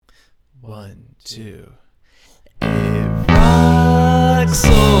1, 2. It rocks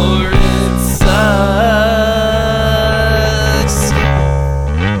or it sucks.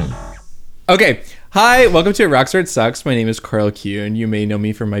 Okay. Hi, welcome to It Rocks or It Sucks. My name is Carl Q, and you may know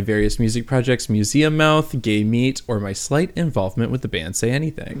me from my various music projects, Museum Mouth, Gay Meat, or my slight involvement with the band Say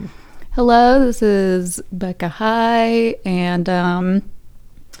Anything. Hello, this is Becca High, and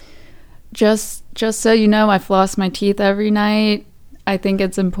just so you know, I floss my teeth every night. I think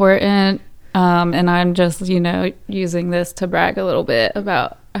it's important, and I'm just, using this to brag a little bit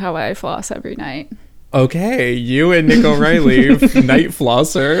about how I floss every night. Okay, you and Nick O'Reilly, night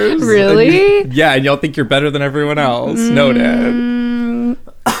flossers. Really? And y'all think you're better than everyone else. Noted. And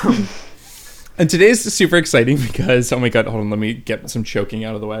today's super exciting because, oh my god, hold on, let me get some choking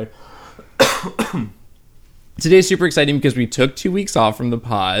out of the way. Today's super exciting because we took 2 weeks off from the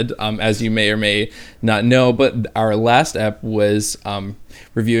pod, as you may or may not know, but our last ep was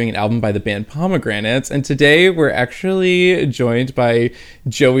reviewing an album by the band Pomegranates, and today we're actually joined by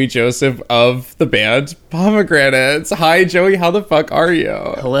Joey Joseph of the band Pomegranates. Hi, Joey, how the fuck are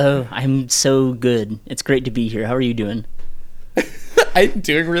you? Hello, I'm so good. It's great to be here. How are you doing? I'm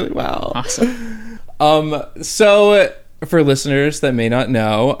doing really well. Awesome. So for listeners that may not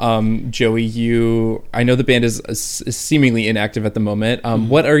know, Joey, I know the band is seemingly inactive at the moment.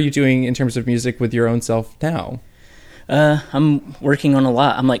 What are you doing in terms of music with your own self now? I'm working on a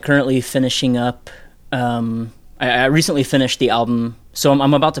lot. I'm currently finishing up. I recently finished the album, so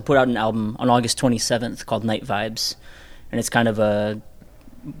I'm about to put out an album on August 27th called Night Vibes, and it's kind of a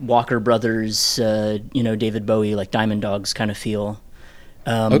Walker Brothers, David Bowie, like Diamond Dogs kind of feel.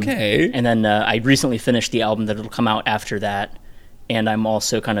 Okay. And then I recently finished the album that'll come out after that, and I'm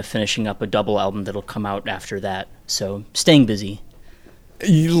also kind of finishing up a double album that'll come out after that. So staying busy.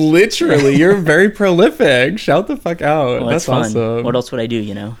 Literally, you're very prolific. Shout the fuck out. Well, that's fun. Awesome. What else would I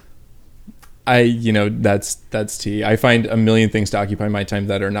do, That's tea. I find a million things to occupy my time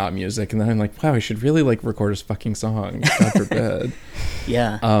that are not music, and then I'm like, wow, I should really record a fucking song. God forbid.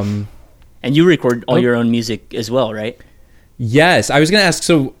 Yeah. And you record all your own music as well, right? Yes, I was going to ask,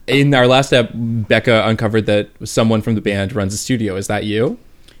 so in our last ep, Becca uncovered that someone from the band runs a studio. Is that you?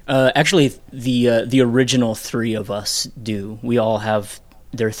 Actually, the original three of us do. We all have,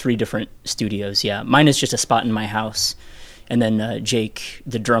 there are 3 different studios, yeah. Mine is just a spot in my house. And then Jake,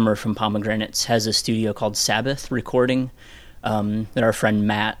 the drummer from Pomegranates, has a studio called Sabbath Recording that our friend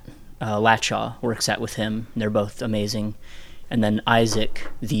Matt Latshaw works at with him. They're both amazing. And then Isaac,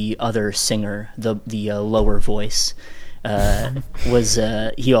 the other singer, the lower voice,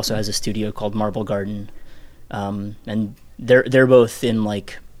 he also has a studio called Marble Garden, and they're both in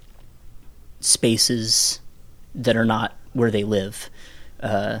spaces that are not where they live,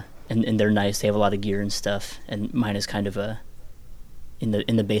 and they're nice. They have a lot of gear and stuff, and mine is kind of in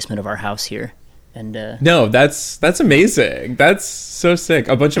the basement of our house here. And no, that's amazing. That's so sick.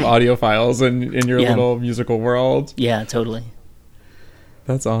 A bunch of audio files in your little musical world. Yeah, totally.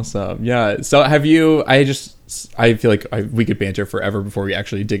 That's awesome. Yeah. So have you? I feel like we could banter forever before we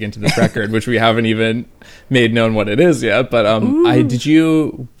actually dig into this record, which we haven't even made known what it is yet. But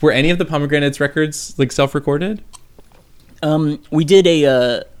were any of the Pomegranates records self-recorded? We did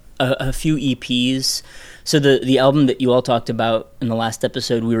a few EPs. So the album that you all talked about in the last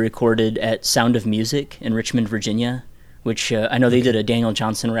episode, we recorded at Sound of Music in Richmond, Virginia, which I know they did a Daniel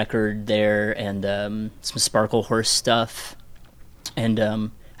Johnson record there and some Sparkle Horse stuff. And I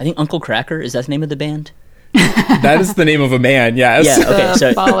think Uncle Cracker, is that the name of the band? That is the name of a man, yes. Yeah, okay.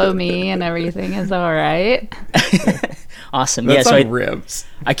 So follow me and everything is all right. Awesome. That's on so ribs.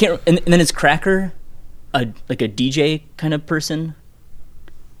 I can't. And then is Cracker a DJ kind of person?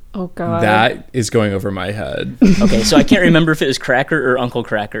 Oh god, that is going over my head. Okay, so I can't remember if it was Cracker or Uncle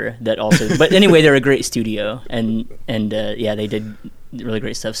Cracker that also. But anyway, they're a great studio, and they did really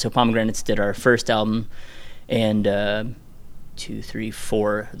great stuff. So Pomegranates did our first album, and 2, 3,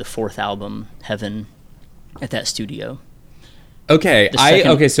 4, the 4th album, Heaven, at that studio. Okay,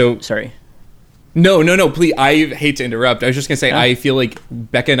 sorry. No, please. I hate to interrupt. I was just gonna say, I feel like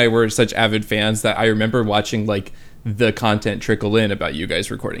Becca and I were such avid fans that I remember watching the content trickle in about you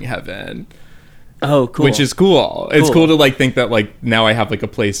guys recording Heaven. Oh, cool. Which is cool. It's cool to think that now I have a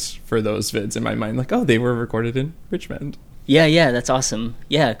place for those vids in my mind. They were recorded in Richmond. Yeah, that's awesome.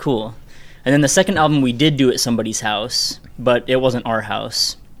 Yeah, cool. And then the second album we did do at somebody's house, but it wasn't our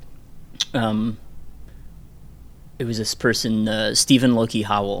house. It was this person, Stephen Loki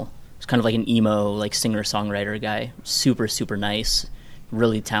Howell. It's kind of like an emo, singer-songwriter guy. Super, super nice.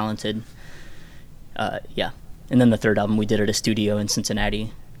 Really talented. Yeah. And then the third album we did at a studio in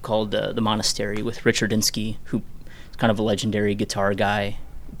Cincinnati called The Monastery with Richard Insky, who is kind of a legendary guitar guy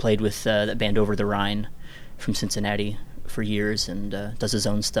played with that band Over the Rhine from Cincinnati for years, and does his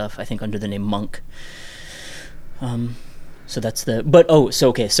own stuff, I think under the name Monk. So that's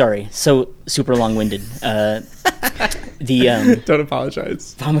okay, sorry. So super long-winded. Don't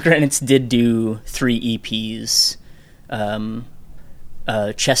apologize. Pomegranates did do 3 EPs.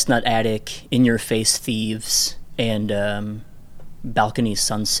 Chestnut Attic, In Your Face Thieves, and Balcony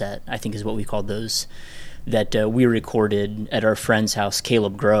Sunset, I think is what we called those, that we recorded at our friend's house,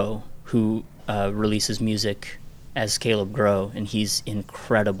 Caleb Grow, who releases music as Caleb Grow, and he's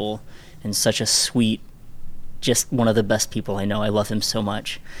incredible and such a sweet, just one of the best people I know. I love him so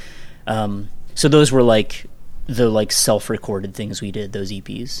much. So those were like the self-recorded things we did, those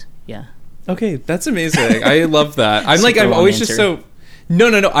EPs. Yeah. Okay, that's amazing. I love that. I'm always just so... No.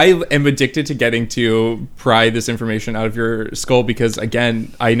 I am addicted to getting to pry this information out of your skull because,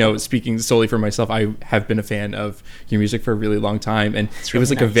 again, I know, speaking solely for myself, I have been a fan of your music for a really long time. And it was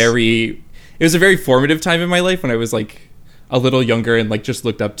like it was a very formative time in my life when I was like a little younger and like just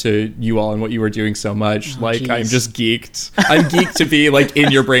looked up to you all and what you were doing so much. Geez. I'm just geeked. I'm geeked to be like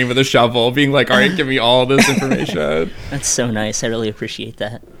in your brain with a shovel, being like, all right, give me all this information. That's so nice. I really appreciate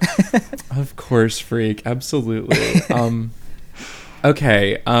that. Of course, freak. Absolutely.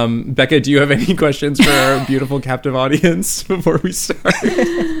 Okay. Becca, do you have any questions for our beautiful captive audience before we start?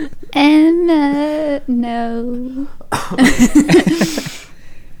 No.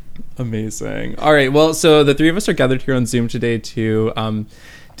 Amazing. All right. Well, so the three of us are gathered here on Zoom today to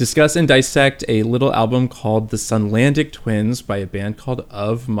discuss and dissect a little album called The Sunlandic Twins by a band called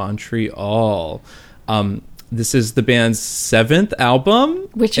Of Montreal. This is the band's 7th album.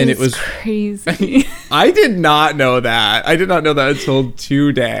 It was crazy. I did not know that. I did not know that until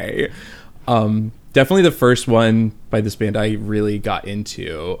today. Definitely the first one by this band I really got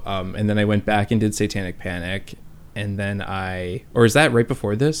into. And then I went back and did Satanic Panic. And then or is that right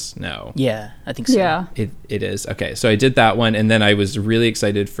before this? No. Yeah, I think so. Yeah. It is. Okay, so I did that one, and then I was really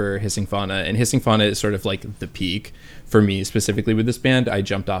excited for Hissing Fauna. And Hissing Fauna is sort of like the peak for me, specifically with this band. I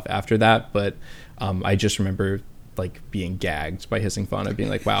jumped off after that, but I just remember like being gagged by Hissing Fauna, being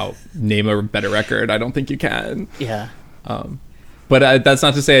like, wow, name a better record. I don't think you can. Yeah. But that's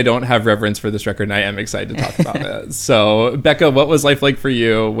not to say I don't have reverence for this record, and I am excited to talk about it. So, Becca, what was life like for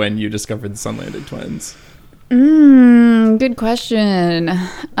you when you discovered the Sunlandic Twins? Good question.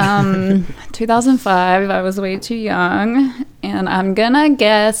 2005, I was way too young, and I'm gonna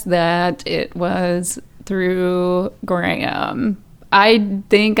guess that it was through Graham. I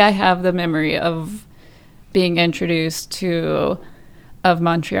think I have the memory of being introduced to Of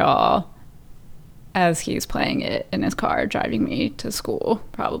Montreal as he's playing it in his car driving me to school,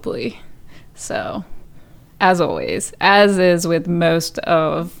 probably. So, as always, as is with most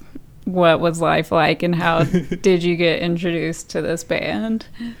of what was life like and how did you get introduced to this band?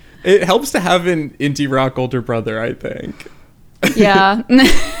 It helps to have an indie rock older brother, I think. Yeah.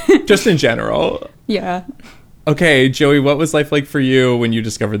 Just in general. Yeah. Okay, Joey, what was life like for you when you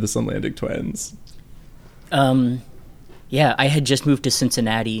discovered the Sunlandic Twins? Yeah, I had just moved to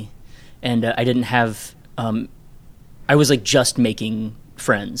Cincinnati, and I didn't have. I was like just making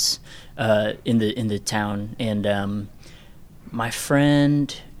friends in the town, and my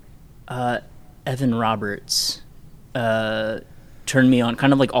friend Evan Roberts turned me on,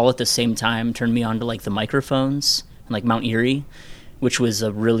 kind of like all at the same time. Turned me on to like the microphones and like Mount Erie, which was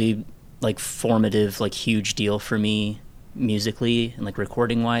a really like formative, like huge deal for me musically and like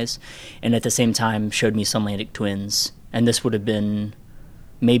recording wise, and at the same time showed me Sunlandic Twins, and this would have been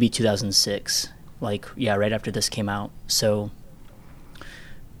maybe 2006, like right after this came out. So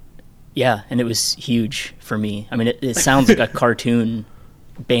yeah, and it was huge for me. I mean, it sounds like a cartoon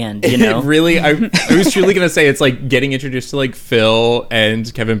band, you know? Really, I was truly gonna say it's like getting introduced to like Phil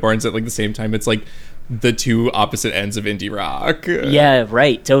and Kevin Barnes at like the same time. It's like the two opposite ends of indie rock. Yeah,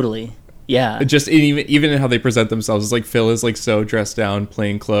 right, totally. Yeah, just even in how they present themselves, it's like Phil is like so dressed down,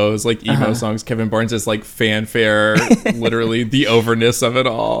 plain clothes, like emo songs. Kevin Barnes is like fanfare, literally the overness of it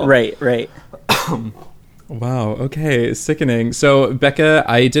all. Right. Wow. Okay. Sickening. So, Becca,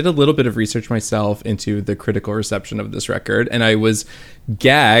 I did a little bit of research myself into the critical reception of this record, and I was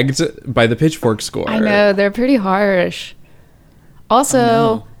gagged by the Pitchfork score. I know, they're pretty harsh.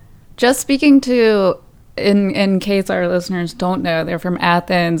 Also, just speaking to, in case our listeners don't know, they're from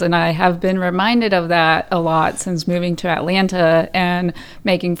Athens, and I have been reminded of that a lot since moving to Atlanta and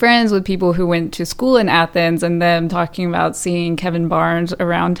making friends with people who went to school in Athens, and them talking about seeing Kevin Barnes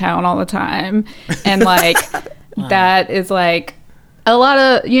around town all the time. And like, wow. That is like a lot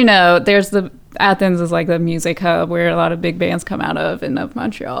of, Athens is like the music hub where a lot of big bands come out of, and Of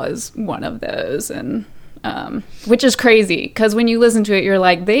Montreal is one of those. And which is crazy because when you listen to it, you're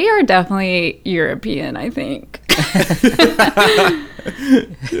like, they are definitely European, I think.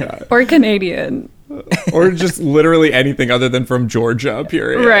 Yeah. Or Canadian. Or just literally anything other than from Georgia,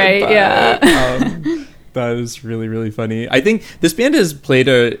 period. Right, yeah. That is really, really funny. I think this band has played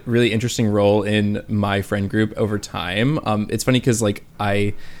a really interesting role in my friend group over time. It's funny because, like,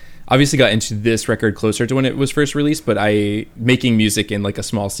 I obviously got into this record closer to when it was first released, but making music in, like, a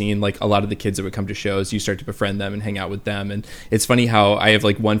small scene, like, a lot of the kids that would come to shows, you start to befriend them and hang out with them. And it's funny how I have,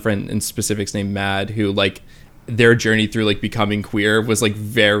 like, one friend in specifics named Mad who, like, their journey through, like, becoming queer was, like,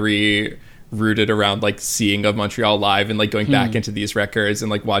 very rooted around, like, seeing Of Montreal live and, like, going back into these records and,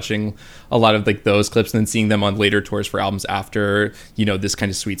 like, watching a lot of, like, those clips and then seeing them on later tours for albums after, you know, this kind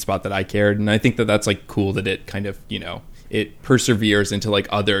of sweet spot that I cared. And I think that that's, like, cool that it kind of, you know, it perseveres into, like,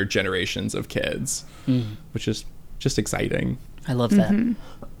 other generations of kids, which is just exciting. I love that.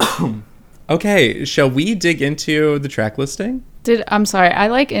 Okay, shall we dig into the track listing? I'm sorry, I,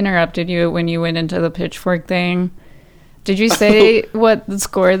 like, interrupted you when you went into the Pitchfork thing. Did you say what the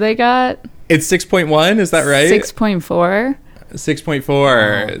score they got? It's 6.1, is that right? 6.4. 6.4.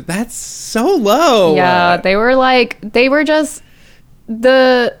 Wow. That's so low. Yeah, they were just,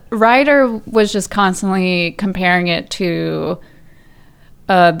 the writer was just constantly comparing it to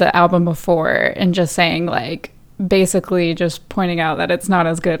the album before and just saying, like, basically just pointing out that it's not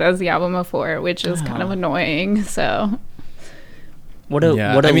as good as the album before, which is kind of annoying. So what a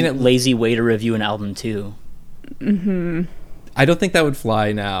lazy way to review an album too. I don't think that would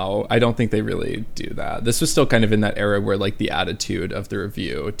fly now. I don't think they really do that. This was still kind of in that era where, like, the attitude of the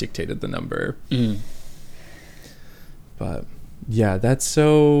review dictated the number. But yeah, that's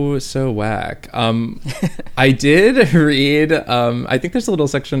so whack. I did read, I think there's a little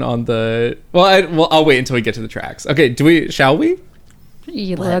section on the, I'll wait until we get to the tracks. Okay, shall we?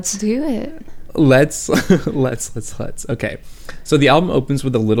 Let's do it. Let's. Okay. So the album opens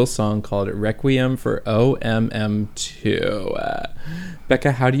with a little song called Requiem for OMM2.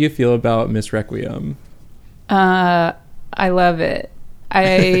 Becca, how do you feel about Miss Requiem? I love it.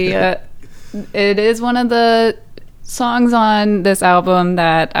 It is one of the songs on this album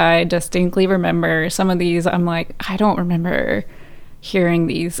that I distinctly remember. Some of these I'm like, I don't remember hearing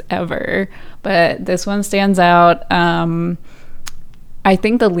these ever, but this one stands out. I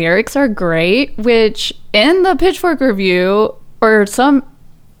think the lyrics are great, which in the Pitchfork review, or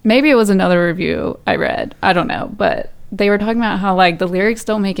maybe it was another review I read, I don't know, but they were talking about how, like, the lyrics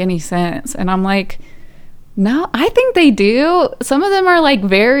don't make any sense. And I'm like, no, I think they do. Some of them are, like,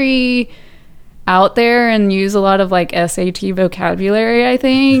 very out there and use a lot of, like, SAT vocabulary, I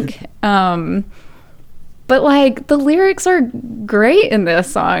think. But, like, the lyrics are great in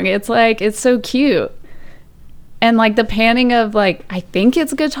this song. It's, like, it's so cute. And, like, the panning of, like, I think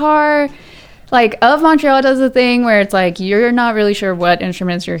it's guitar. Like, Of Montreal does a thing where it's, like, you're not really sure what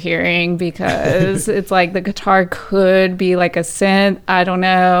instruments you're hearing because it's, like, the guitar could be, like, a synth. I don't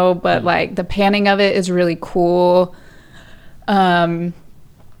know. But, like, the panning of it is really cool. And,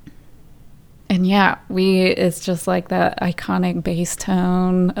 yeah, it's just, like, that iconic bass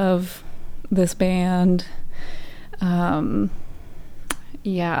tone of this band.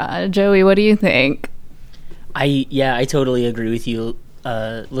 Yeah. Joey, what do you think? I totally agree with you.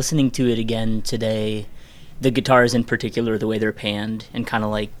 Listening to it again today, the guitars in particular, the way they're panned and kind of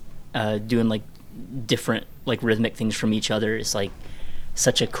like doing like different like rhythmic things from each other is like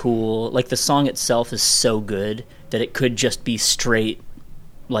such a cool, like the song itself is so good that it could just be straight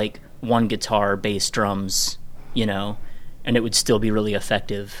like one guitar, bass, drums, you know, and it would still be really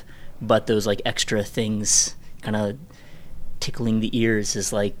effective. But those like extra things kind of tickling the ears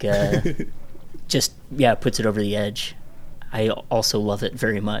is like just puts it over the edge. I also love it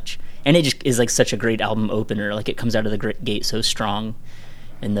very much, and it just is like such a great album opener. Like it comes out of the gate so strong,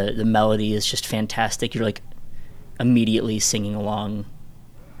 and the melody is just fantastic. You're like immediately singing along,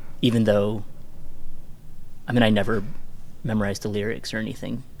 even though I never memorized the lyrics or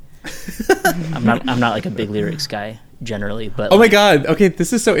anything. I'm not like a big lyrics guy generally, but oh my god, okay,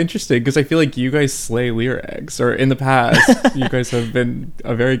 this is so interesting because I feel like you guys slay lyrics, or in the past you guys have been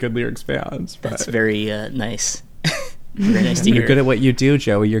a very good lyrics fans. But that's very nice. Very nice to hear. You're good at what you do,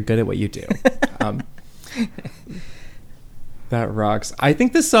 Joey. You're good at what you do. That rocks. I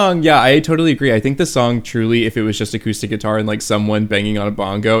think this song, I totally agree. I think the song truly, if it was just acoustic guitar and like someone banging on a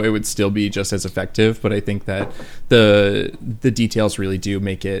bongo, it would still be just as effective. But I think that the details really do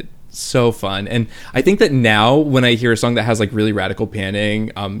make it so fun. And I think that now when I hear a song that has like really radical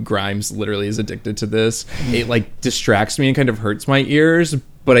panning, Grimes literally is addicted to this. It like distracts me and kind of hurts my ears.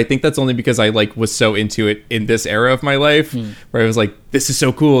 but I think that's only because I like was so into it in this era of my life where I was like, this is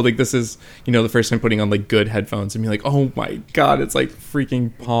so cool. Like this is, you know, the first time putting on like good headphones and being like, oh my God, it's like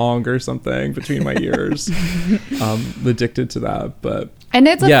freaking Pong or something between my ears. Addicted to that, but. And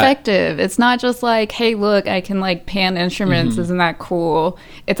it's effective. It's not just like, hey, look, I can like pan instruments. Isn't that cool?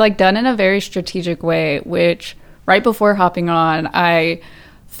 It's like done in a very strategic way, which right before hopping on, I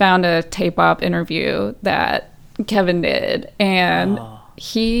found a K-pop interview that Kevin did. And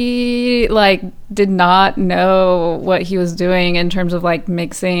he like did not know what he was doing in terms of like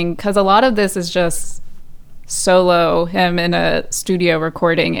mixing, because a lot of this is just solo, him in a studio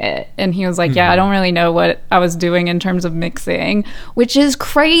recording it, and he was like, I don't really know what I was doing in terms of mixing, which is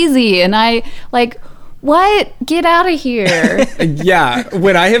crazy. And I like, what? Get out of here. Yeah,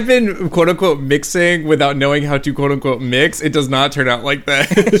 when I have been quote unquote mixing without knowing how to quote unquote mix, it does not turn out like that.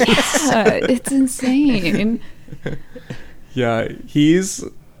 Yeah, it's insane. Yeah, he's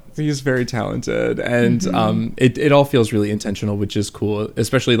very talented, and it all feels really intentional, which is cool,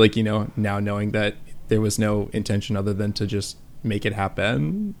 especially like, you know, now knowing that there was no intention other than to just make it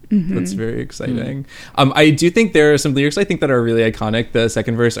happen. That's very exciting. I do think there are some lyrics I think that are really iconic. The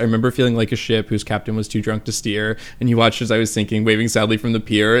second verse, I remember feeling like a ship whose captain was too drunk to steer, and you watched as I was sinking, waving sadly from the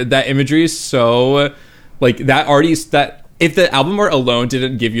pier. That imagery is so like that already, that if the album art alone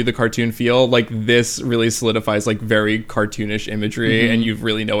didn't give you the cartoon feel, like this really solidifies like very cartoonish imagery, and you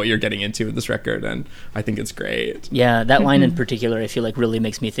really know what you're getting into with this record, and I think it's great. Yeah, that line in particular I feel like really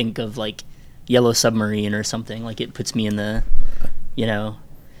makes me think of like Yellow Submarine or something. Like it puts me in the, you know,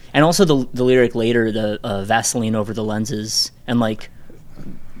 and also the lyric later, the Vaseline over the lenses, and like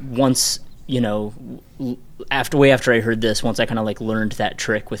once, you know, after I heard this, once I kind of like learned that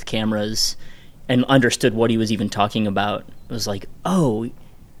trick with cameras and understood what he was even talking about, it was like, oh,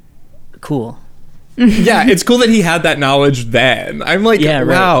 cool. Yeah, it's cool that he had that knowledge then. I'm like,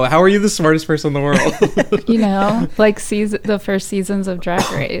 wow, how are you the smartest person in the world? You know, like the first seasons of Drag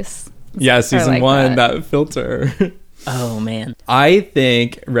Race. Yeah, season like 1, that filter. Oh, man. I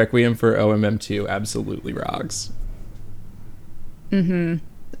think Requiem for OMM2 absolutely rocks. Big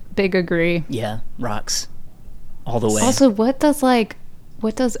agree. Yeah, rocks. All the way. Also, what does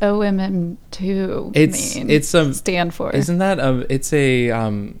OMM2 mean? It's stand for? Isn't that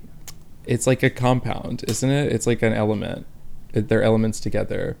it's like a compound, isn't it? It's like an element. They're elements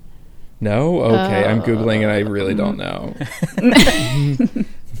together. No? Okay, I'm Googling and I really don't know.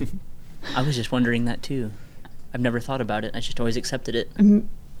 I was just wondering that too. I've never thought about it. I just always accepted it.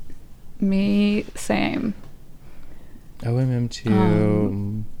 Me, same.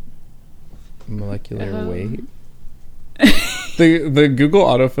 OMM2 molecular weight. The Google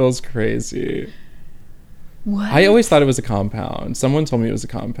autofill is crazy. What? I always thought it was a compound. Someone told me it was a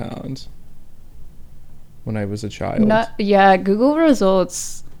compound when I was a child. Yeah, Google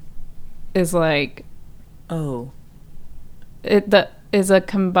results is like, is a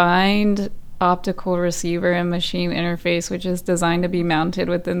combined optical receiver and machine interface, which is designed to be mounted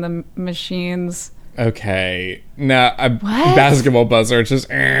within the machine's. Okay. Now, basketball buzzer.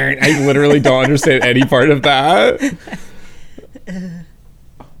 Just, I literally don't understand any part of that.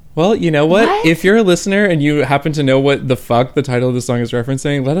 Well, you know what? If you're a listener and you happen to know what the fuck the title of the song is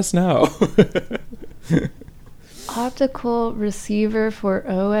referencing, let us know. Optical receiver for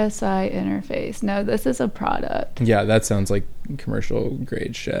OSI interface. No, this is a product. Yeah, that sounds like commercial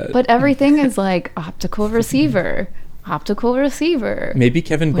grade shit. But everything is like optical receiver. Optical receiver. Maybe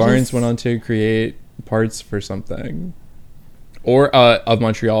Kevin Barnes went on to create parts for something. Or a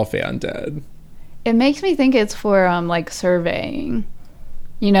Montreal fan did. It makes me think it's for like surveying.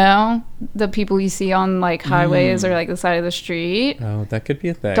 You know, the people you see on like highways or like the side of the street. Oh, that could be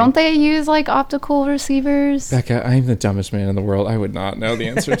a thing. Don't they use like optical receivers? Becca, I'm the dumbest man in the world. I would not know the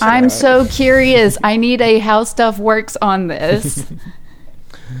answer to that. I'm so curious. I need a How Stuff Works on this.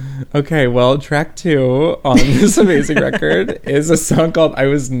 Okay, well, track 2 on this amazing record is a song called I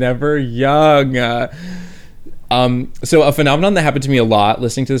Was Never Young. So a phenomenon that happened to me a lot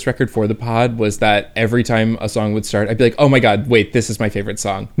listening to this record for the pod was that every time a song would start, I'd be like, oh my God, wait, this is my favorite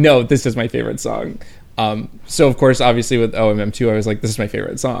song. No, this is my favorite song. So of course, obviously with OMM2, I was like, this is my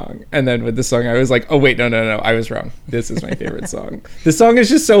favorite song. And then with this song, I was like, oh wait, no, I was wrong. This is my favorite song. This song is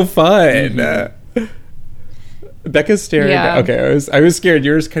just so fun. Becca's staring. Yeah. Okay, I was scared.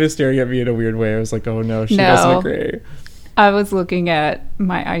 You were kind of staring at me in a weird way. I was like, oh no, she doesn't agree. I was looking at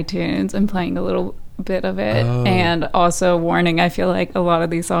my iTunes and playing a little bit of it, and also warning, I feel like a lot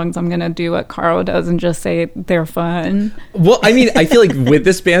of these songs I'm gonna do what Carl does and just say they're fun. Well, I mean, I feel like with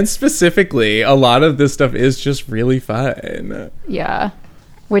this band specifically, a lot of this stuff is just really fun. Yeah,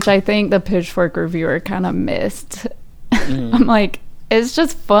 which I think the Pitchfork reviewer kind of missed. I'm like, it's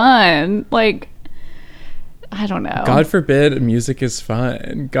just fun. Like, I don't know. God forbid music is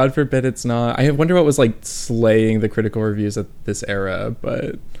fun. God forbid it's not. I wonder what was like slaying the critical reviews at this era,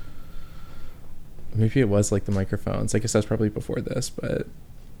 but maybe it was like the microphones. I guess that's probably before this, but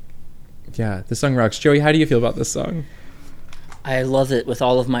yeah, this song rocks. Joey, how do you feel about this song? I love it with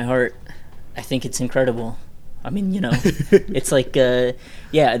all of my heart. I think it's incredible. I mean, it's like, the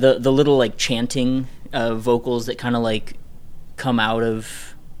little like chanting vocals that kind of like come out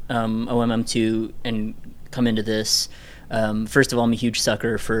of OMM2 and come into this. First of all, I'm a huge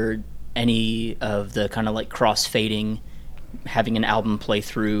sucker for any of the kind of like cross-fading, having an album play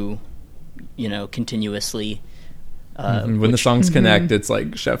through, continuously. When the songs connect, it's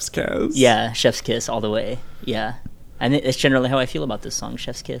like chef's kiss. Yeah, chef's kiss all the way. Yeah. And it's generally how I feel about this song,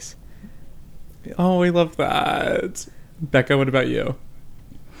 Chef's Kiss. Oh, we love that. Becca, what about you?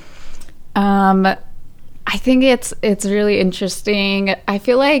 I think it's really interesting. I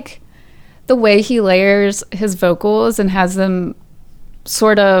feel like the way he layers his vocals and has them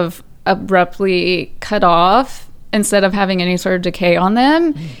sort of abruptly cut off instead of having any sort of decay on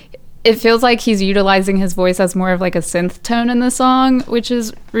them, it feels like he's utilizing his voice as more of like a synth tone in the song, which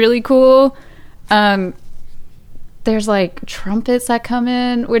is really cool. There's like trumpets that come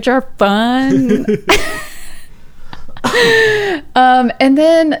in, which are fun. And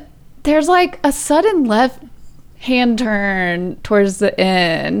then there's like a sudden left hand turn towards the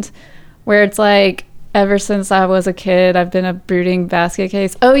end where it's like, ever since I was a kid, I've been a brooding basket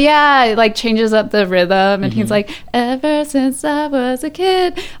case. Oh yeah, it like changes up the rhythm and he's like, ever since I was a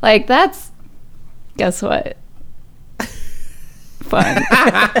kid. Like that's, guess what? Fun.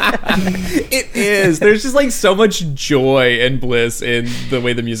 It is. There's just like so much joy and bliss in the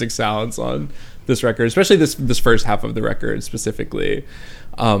way the music sounds on this record, especially this first half of the record specifically.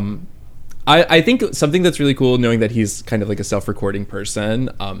 I think something that's really cool, knowing that he's kind of like a self-recording person,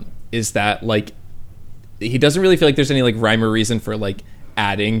 is that like he doesn't really feel like there's any like rhyme or reason for like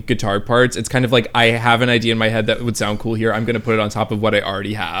adding guitar parts. It's kind of like, I have an idea in my head that would sound cool here, I'm going to put it on top of what I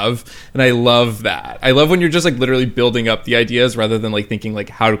already have. And I love that. I love when you're just like literally building up the ideas rather than like thinking like,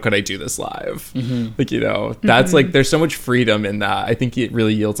 how could I do this live? Like, that's like, there's so much freedom in that. I think it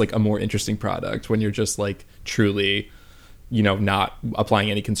really yields like a more interesting product when you're just like truly, not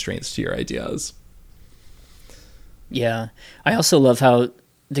applying any constraints to your ideas. Yeah. I also love how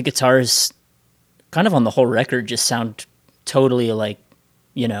the guitars kind of on the whole record just sound totally like,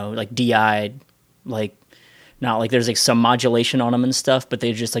 like DI'd, like not like there's like some modulation on them and stuff, but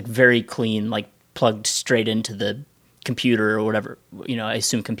they're just like very clean, like plugged straight into the computer or whatever, I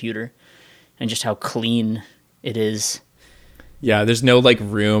assume computer, and just how clean it is. Yeah, there's no like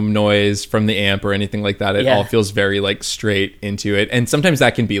room noise from the amp or anything like that. It all feels very like straight into it. And sometimes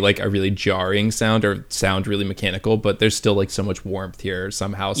that can be like a really jarring sound or sound really mechanical, but there's still like so much warmth here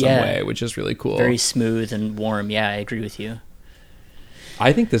somehow, some way, which is really cool. Very smooth and warm. Yeah, I agree with you.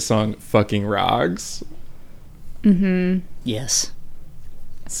 I think this song fucking rocks. Yes.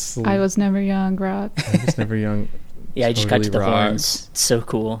 I was never young, rock. I was never young. Yeah, I just got to the rocks. horns. It's so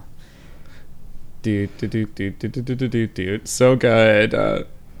cool. Dude. So good.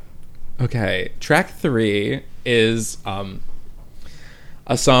 Okay, track 3 is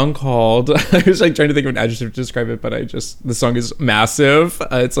a song called, I was like trying to think of an adjective to describe it, but the song is massive.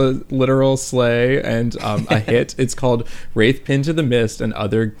 It's a literal slay and a hit. It's called Wraith Pinned to the Mist and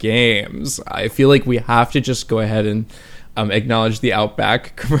Other Games. I feel like we have to just go ahead and acknowledge the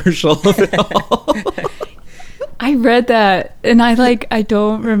Outback commercial of it all. I read that and I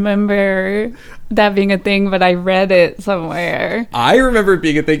don't remember that being a thing, but I read it somewhere. I remember it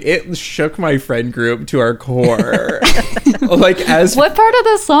being a thing. It shook my friend group to our core. What part of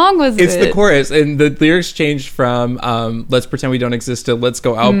the song was it? It's the chorus, and the lyrics changed from "Let's pretend we don't exist" to "Let's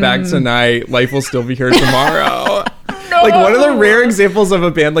go out back tonight. Life will still be here tomorrow." No! Like one of the rare examples of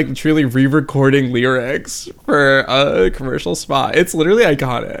a band like truly re-recording lyrics for a commercial spot. It's literally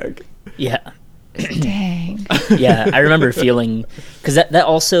iconic. Yeah. Dang. Yeah, I remember feeling, because that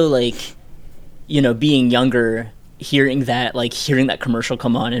also like, being younger, hearing that commercial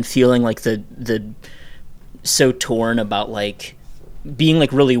come on and feeling like the so torn about like being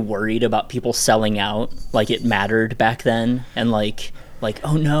like really worried about people selling out, like it mattered back then, and like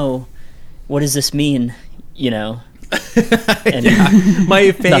oh no, what does this mean? And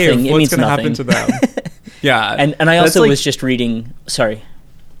my fave, what's going to happen to them? Yeah, and I also was just reading. Sorry.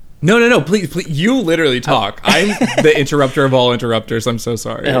 No, please, you literally talk. I'm the interrupter of all interrupters. I'm so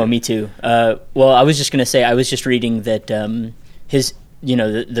sorry. Oh, me too. Well, I was just going to say, I was just reading that his,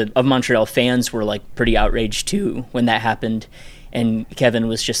 the of Montreal fans were like pretty outraged too when that happened. And Kevin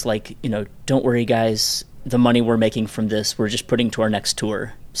was just like, don't worry guys, the money we're making from this, we're just putting to our next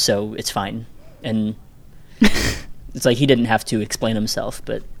tour, so it's fine. And it's like he didn't have to explain himself,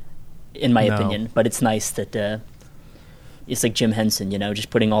 but in my opinion. But it's nice that it's like Jim Henson, just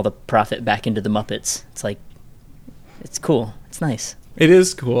putting all the profit back into the Muppets. It's like, it's cool. It's nice. It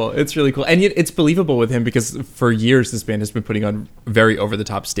is cool. It's really cool. And yet it's believable with him because for years this band has been putting on very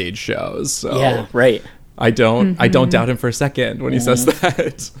over-the-top stage shows. So yeah, right. I don't doubt him for a second when he says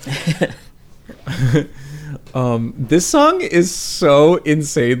that. This song is so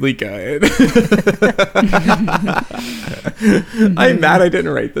insanely good. I'm mad I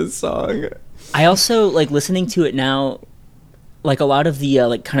didn't write this song. I also like listening to it now, like a lot of the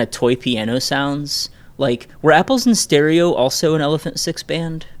like kind of toy piano sounds. Like, were Apples in Stereo also an Elephant Six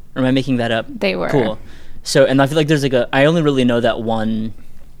band? Or am I making that up? They were. Cool. So, and I feel like there's like I only really know that one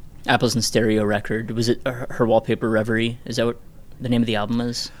Apples in Stereo record. Was it Her Wallpaper Reverie? Is that what the name of the album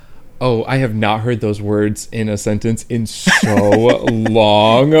is? Oh, I have not heard those words in a sentence in so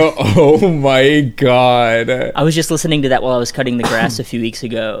long. Oh my God. I was just listening to that while I was cutting the grass a few weeks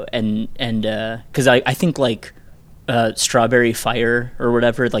ago, and because I think like Strawberry Fire or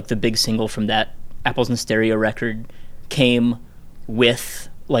whatever, like the big single from that Apples in Stereo record came with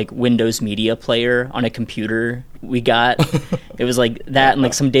like Windows Media Player on a computer we got. It was like that and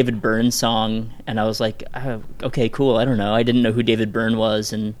like some David Byrne song, and I was like, oh, okay, cool. I don't know. I didn't know who David Byrne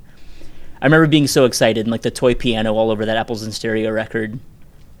was, and I remember being so excited and like the toy piano all over that Apples in Stereo record.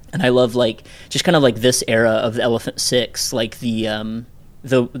 And I love like just kind of like this era of the Elephant Six, like the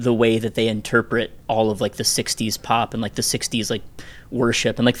way that they interpret all of like the 60s pop and like the 60s like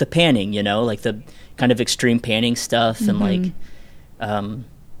worship and like the panning, like the kind of extreme panning stuff and like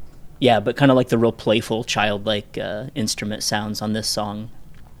but kind of like the real playful childlike instrument sounds on this song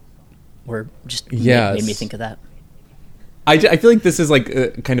were just made me think of that. I feel like this is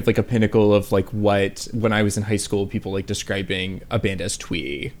like kind of like a pinnacle of like what when I was in high school people like describing a band as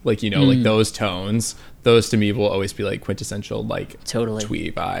twee, like like those tones, those to me will always be like quintessential like totally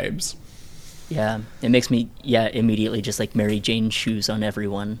twee vibes. Yeah, it makes me immediately just like Mary Jane shoes on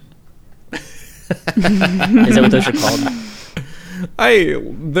everyone. Is that what those are called? I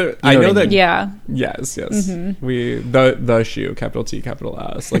know that. Yeah. Yes. We the shoe, capital T, capital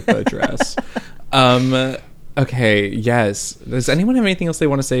S, like the dress. Okay, yes. Does anyone have anything else they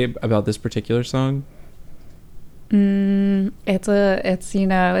want to say about this particular song? It's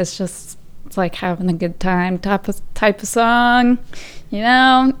like having a good time type of song,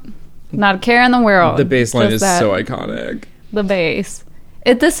 not a care in the world. The bass line is so iconic. The bass.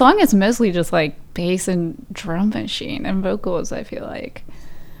 This song is mostly just like bass and drum machine and vocals, I feel like.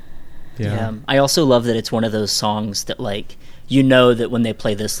 Yeah. I also love that it's one of those songs that like, that when they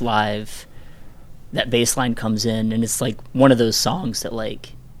play this live, that bass line comes in, and it's like one of those songs that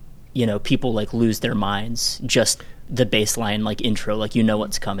like, people like lose their minds. Just the bass line like intro, like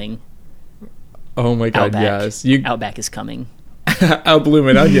what's coming. Oh my God, Outback. yes. Outback is coming. Our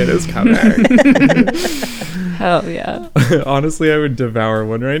Bloomin' Onion is coming. Hell yeah. Honestly, I would devour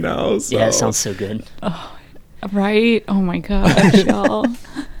one right now. So. Yeah, it sounds so good. Oh, right? Oh my gosh, y'all.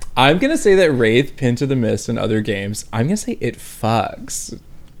 I'm going to say that Wraith, Pin to the Mist, and other games, I'm going to say it fucks.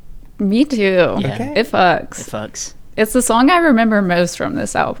 Me too. Yeah. Okay. It fucks. It fucks. It's the song I remember most from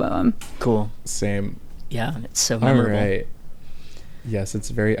this album. Cool. Same. Yeah, it's so memorable. All right. Yes, it's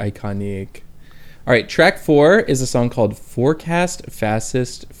very iconic. All right, track 4 is a song called Forecast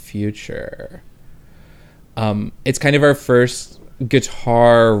Fascist Future. It's kind of our first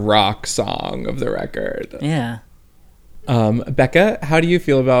guitar rock song of the record. Yeah. Becca, how do you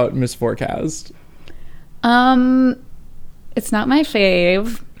feel about Miss Forecast? It's not my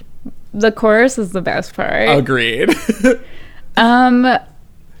fave. The chorus is the best part. Agreed.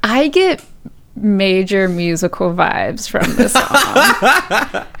 I get major musical vibes from this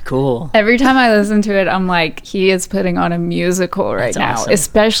song. Cool. Every time I listen to it, I'm like, he is putting on a musical right That's now. awesome.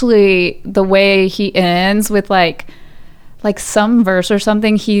 Especially the way he ends with like some verse or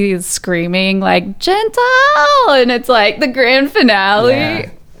something, he's screaming like gentle, and it's like the grand finale. Yeah.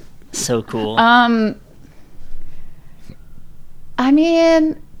 So cool. I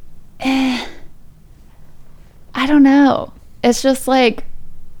mean, I don't know. It's just like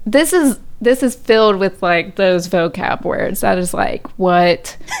this is filled with like those vocab words that is like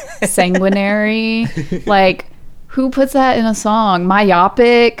what sanguinary, like who puts that in a song?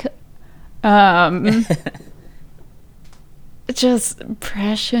 Myopic, just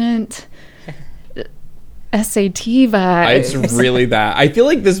prescient. SAT vibes. It's really that. I feel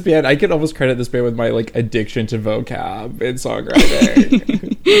like this band, I could almost credit this band with my like addiction to vocab in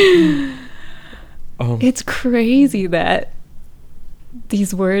songwriting. It's crazy that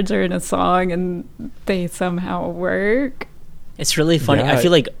these words are in a song and they somehow work. It's really funny. Yeah. I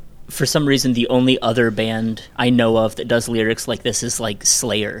feel like for some reason the only other band I know of that does lyrics like this is like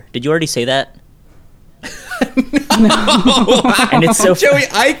Slayer. Did you already say that? And it's so Joey,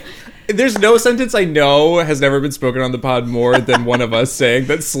 there's no sentence I know has never been spoken on the pod more than one of us saying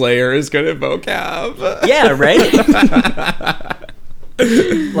that Slayer is good at vocab. Yeah, right?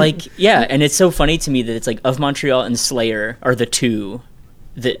 Like, yeah, and it's so funny to me that it's like Of Montreal and Slayer are the two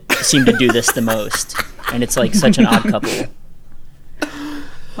that seem to do this the most. And it's like such an odd couple.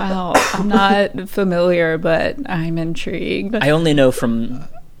 Wow, I'm not familiar, but I'm intrigued. I only know from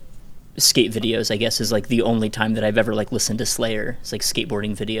skate videos, I guess, is like the only time that I've ever like listened to Slayer. It's like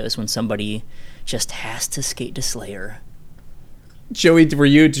skateboarding videos when somebody just has to skate to Slayer. Joey,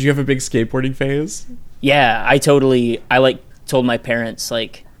 did you have a big skateboarding phase? Yeah, I like told my parents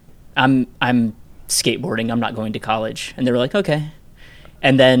like I'm skateboarding, I'm not going to college, and they were like, okay.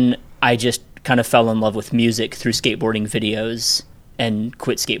 And then I just kind of fell in love with music through skateboarding videos and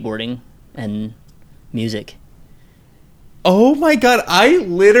quit skateboarding and music. Oh my god, I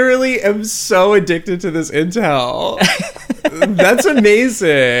literally am so addicted to this intel. That's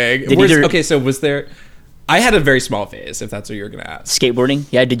amazing. Okay, so was there... I had a very small phase, if that's what you're going to ask. Skateboarding?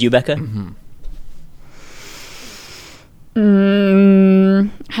 Yeah, did you, Becca?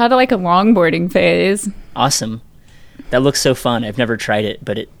 Had like a longboarding phase. Awesome. That looks so fun. I've never tried it,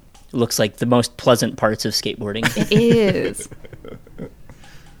 but it looks like the most pleasant parts of skateboarding. It is.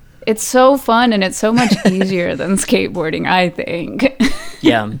 It's so fun and it's so much easier than skateboarding, I think.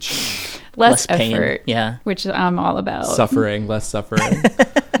 Yeah. Less pain. effort. Yeah. Which I'm all about. Less suffering.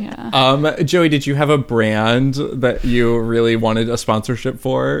 Yeah. Joey, did you have a brand that you really wanted a sponsorship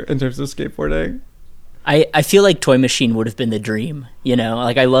for in terms of skateboarding? I feel like Toy Machine would have been the dream, you know?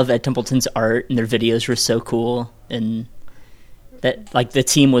 Like, I love Ed Templeton's art, and their videos were so cool, and that, like, the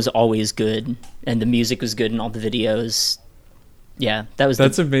team was always good, and the music was good in all the videos. Yeah,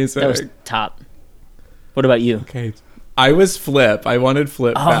 that's amazing. That was top. What about you? Okay. I was Flip. I wanted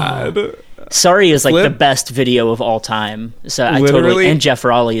Flip bad. Sorry is like Flip, the best video of all time. So I totally, and Jeff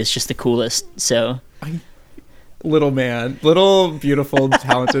Raleigh is just the coolest. So little man, little beautiful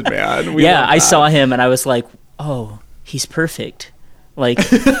talented man. Yeah, I saw him and I was like, oh, he's perfect. Like,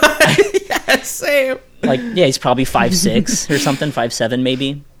 yeah, same. Like, yeah, he's probably 5'6" or something, 5'7"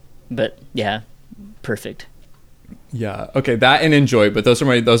 maybe. But yeah, perfect. Yeah. Okay. That and Enjoy, but those are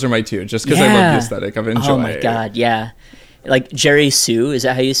my two. Just because I love the aesthetic of Enjoy. Oh my god. Yeah. Like Jerry Sue, is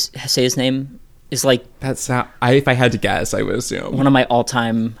that how you say his name? Is like that's how. If I had to guess, I would assume one of my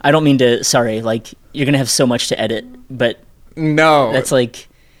all-time. I don't mean to. Sorry. Like you're gonna have so much to edit, but no, that's like,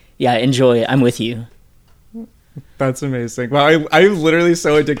 yeah. Enjoy. I'm with you. That's amazing. Wow, I'm literally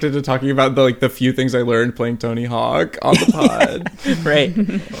so addicted to talking about the few things I learned playing Tony Hawk on the pod. Right.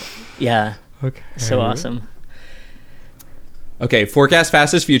 Yeah. Okay. So awesome. Okay, forecast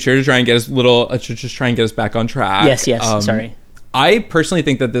fastest future to try and get us back on track. Yes. Sorry. I personally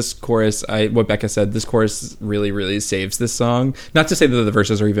think that this chorus, what Becca said, this chorus really, really saves this song. Not to say that the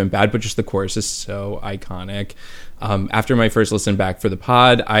verses are even bad, but just the chorus is so iconic. After my first listen back for the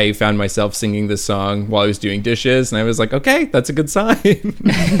pod, I found myself singing this song while I was doing dishes, and I was like, okay, that's a good sign.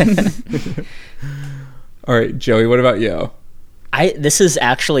 All right, Joey, what about you?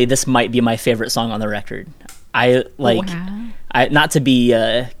 This might be my favorite song on the record. I like. Wow. Not to be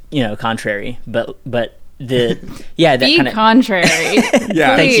contrary, but that be kind of contrary.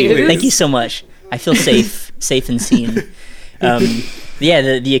 Yeah, thank you so much. I feel safe and seen.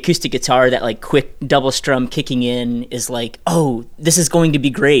 The acoustic guitar, that like quick double strum kicking in is like, oh, this is going to be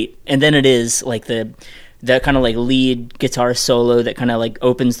great, and then it is like the kind of like lead guitar solo that kind of like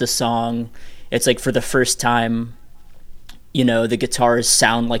opens the song. It's like for the first time, the guitars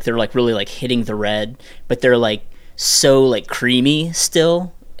sound like they're like really like hitting the red, but they're like so like creamy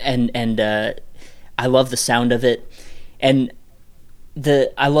still, and I love the sound of it, and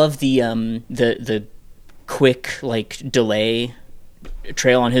I love the quick like delay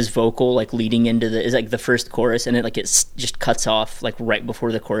trail on his vocal, like leading into is like the first chorus, and it just cuts off like right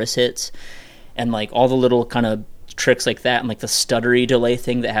before the chorus hits, and like all the little kind of tricks like that, and like the stuttery delay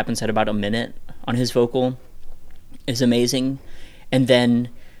thing that happens at about a minute on his vocal is amazing. And then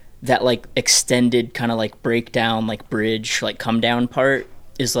that like extended kind of like breakdown, like bridge, like come down part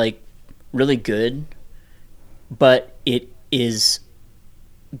is like really good, but it is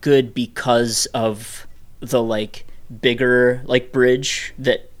good because of the like bigger like bridge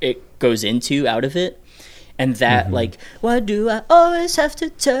that it goes into out of it, and that like, why do I always have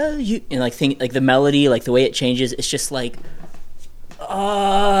to tell you, and like think like the melody, like the way it changes, it's just like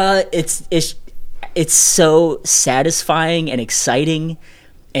it's it's so satisfying and exciting,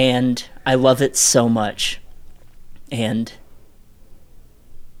 and I love it so much. And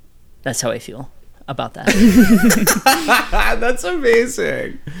that's how I feel about that. That's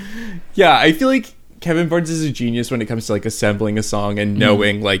amazing. Yeah, I feel like Kevin Barnes is a genius when it comes to like assembling a song and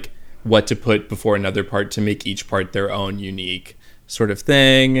knowing like what to put before another part to make each part their own unique sort of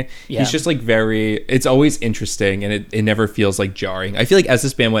thing. Yeah. He's just like it's always interesting, and it never feels like jarring. I feel like as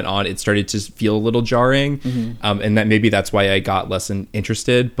this band went on, it started to feel a little jarring, and that maybe that's why I got less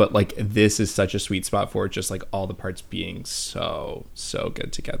interested. But like this is such a sweet spot for just like all the parts being so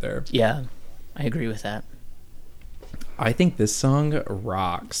good together. Yeah, I agree with that. I think this song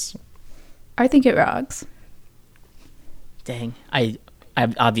rocks. I think it rocks. Dang, I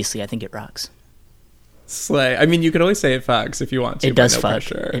obviously I think it rocks. Slay. I mean, you could always say it fucks if you want to. It does no fuck.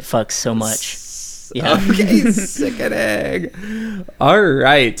 Pressure. It fucks so much. Yeah. Okay, sickening. All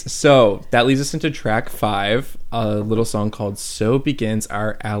right. So that leads us into track 5, a little song called So Begins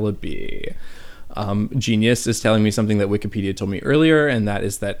Our Alibi. Genius is telling me something that Wikipedia told me earlier, and that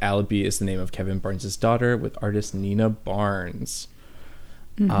is that Alibi is the name of Kevin Barnes' daughter with artist Nina Barnes.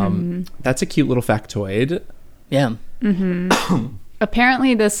 That's a cute little factoid. Yeah.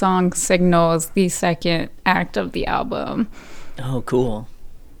 Apparently, this song signals the second act of the album. Oh, cool.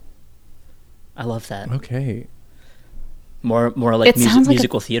 I love that. Okay. More like It sounds like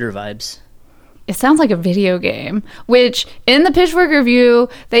musical theater vibes. It sounds like a video game, which in the Pitchfork review,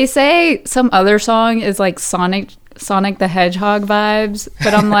 they say some other song is like Sonic the Hedgehog vibes,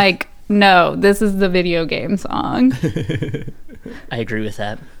 but I'm like, no, this is the video game song. I agree with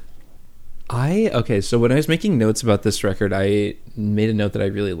that. So when I was making notes about this record, I made a note that I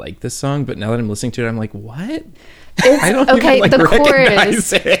really like this song, but now that I'm listening to it, I'm like, what? I don't okay, even, like, the recognize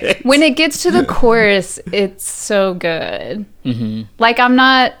chorus. it. When it gets to the chorus, it's so good. Like, I'm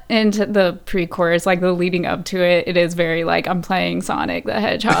not into the pre-chorus, like the leading up to it. It is very like I'm playing Sonic the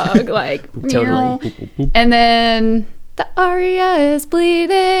Hedgehog, like Totally. And then the aria is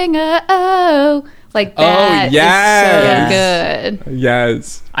bleeding. Like that is so good.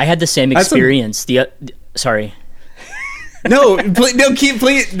 Yes. I had the same experience. Sorry. No,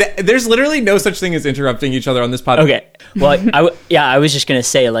 please. There's literally no such thing as interrupting each other on this podcast. Okay. Well, I was just gonna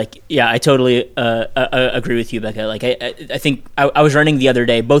say, like, yeah, I totally agree with you, Becca. Like, I think I was running the other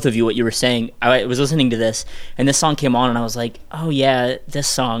day. Both of you, what you were saying, I was listening to this, and this song came on, and I was like, oh yeah, this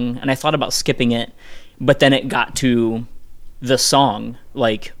song, and I thought about skipping it, but then it got to the song,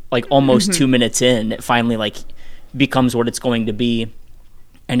 like almost 2 minutes in, it finally like becomes what it's going to be,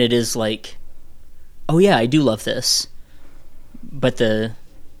 and it is like, oh yeah, I do love this. But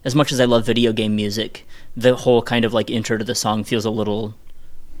as much as I love video game music, the whole kind of like intro to the song feels a little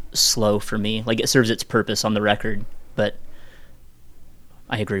slow for me. Like, it serves its purpose on the record, but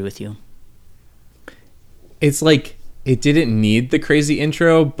I agree with you. It's like it didn't need the crazy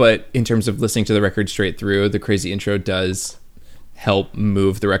intro, but in terms of listening to the record straight through, the crazy intro does help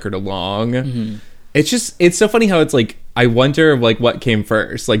move the record along. It's so funny how it's like, I wonder like what came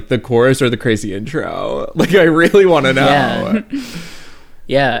first, like the chorus or the crazy intro. Like, I really want to know.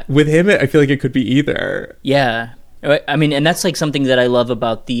 Yeah. With him, I feel like it could be either. Yeah. I mean, and that's like something that I love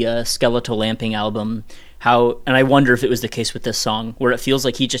about the Skeletal Lamping album, and I wonder if it was the case with this song, where it feels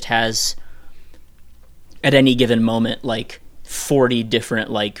like he just has, at any given moment, like 40 different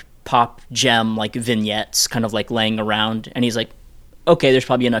like pop gem like vignettes kind of like laying around, and he's like, okay, there's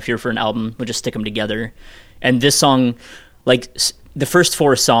probably enough here for an album, we'll just stick them together. And this song, like the first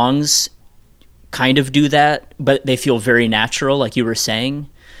 4 songs kind of do that, but they feel very natural, like you were saying.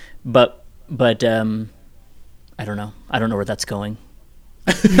 But I don't know where that's going.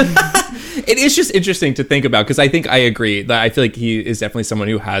 It is just interesting to think about, because I think I agree that I feel like he is definitely someone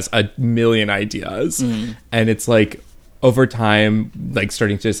who has a million ideas, and it's like over time, like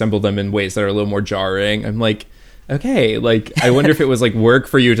starting to assemble them in ways that are a little more jarring. I'm like, okay, like I wonder if it was like work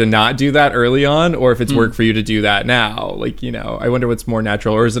for you to not do that early on, or if it's work for you to do that now. Like, you know, I wonder what's more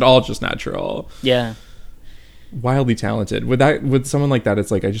natural, or is it all just natural? Yeah. Wildly talented. With someone like that,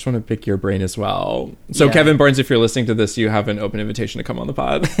 it's like, I just want to pick your brain as well. So Yeah. Kevin Barnes, if you're listening to this, you have an open invitation to come on the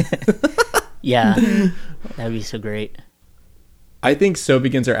pod. Yeah. That'd be so great. I think So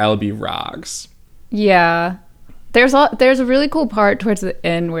Begins Our Alibi rocks. Yeah. There's a really cool part towards the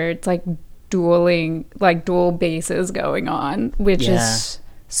end where it's like dual basses going on, which is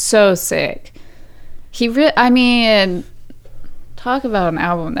so sick. I mean, talk about an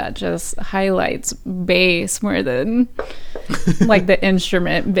album that just highlights bass more than like the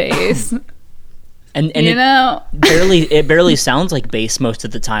instrument bass. And you know, it barely sounds like bass most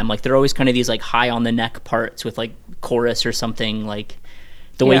of the time. Like, they're always kind of these like high on the neck parts with like chorus or something. Like,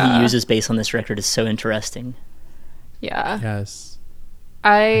 The way Yeah. he uses bass on this record is so interesting. Yeah. Yes.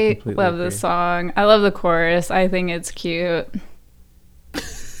 I completely love agree. this song. I love the chorus. I think it's cute.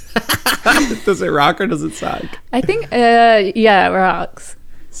 Does it rock or does it suck? I think, yeah, it rocks.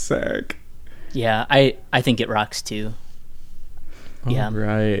 Sick. Yeah, I think it rocks too. Yeah. All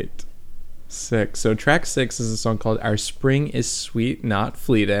right. Sick. So track 6 is a song called Our Spring is Sweet, Not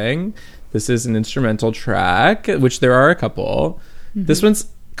Fleeting. This is an instrumental track, which there are a couple. This one's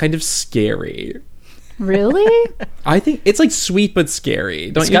kind of scary. Really? I think it's like sweet but scary.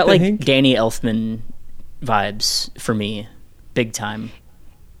 Don't It's you got think? like Danny Elfman vibes for me, big time.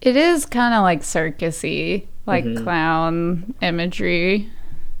 It is kind of like circusy, like clown imagery.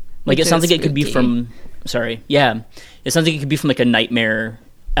 Like which it sounds is like it could be spooky. from. Sorry, yeah, it sounds like it could be from like a nightmare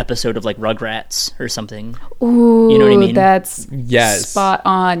episode of like Rugrats or something. Ooh, You know what I mean? That's Yes. spot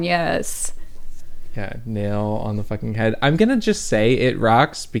on. Yes. Yeah, nail on the fucking head. I'm gonna just say it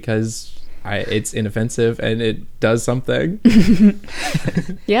rocks because it's inoffensive and it does something.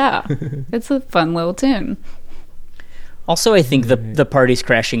 Yeah, it's a fun little tune. Also, I think the Party's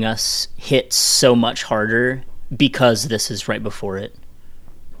Crashing Us hits so much harder because this is right before it.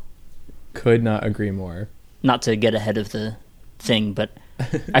 Could not agree more. Not to get ahead of the thing, but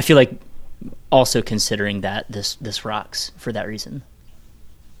I feel like also considering that this rocks for that reason.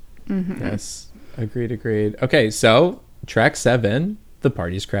 Yes, agreed. Okay, so track 7, The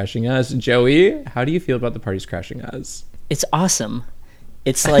Party's Crashing Us. Joey, how do you feel about The Party's Crashing Us? It's awesome.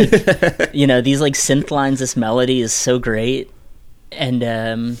 It's like these like synth lines. This melody is so great, and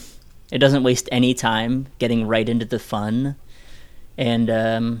it doesn't waste any time getting right into the fun.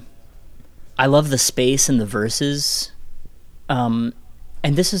 And I love the space and the verses. And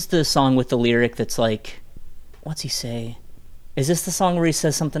this is the song with the lyric that's like, what's he say? Is this the song where he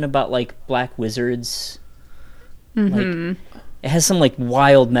says something about like black wizards? Like, it has some like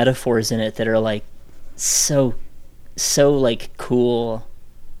wild metaphors in it that are like so like cool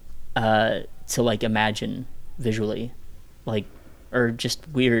to like imagine visually, like, or just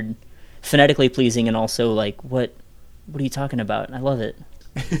weird, phonetically pleasing, and also like what are you talking about? I love it.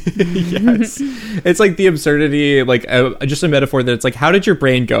 Yes, it's like the absurdity, like just a metaphor that it's like, how did your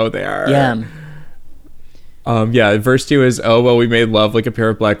brain go there? Yeah. Yeah, verse 2 is, oh, well, we made love like a pair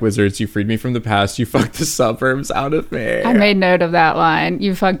of black wizards. You freed me from the past. You fucked the suburbs out of me. I made note of that line.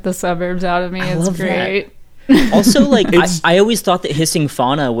 You fucked the suburbs out of me. It's love that. great. Also, like, It's- I always thought that Hissing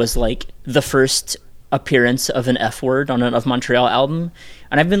Fauna was like the first appearance of an F word on an Of Montreal album,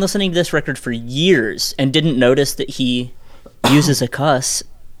 and I've been listening to this record for years and didn't notice that he uses a cuss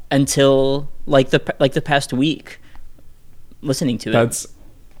until like the past week listening to it. That's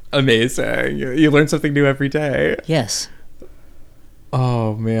amazing. You learn something new every day. Yes.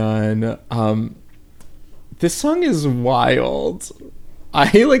 Oh, man. This song is wild. I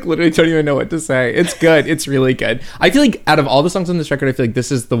like literally don't even know what to say. It's good. It's really good. I feel like out of all the songs on this record, I feel like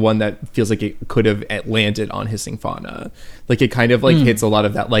this is the one that feels like it could have landed on Hissing Fauna. Like it kind of like hits a lot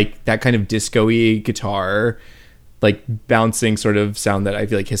of that, like that kind of disco-y guitar, like bouncing sort of sound that I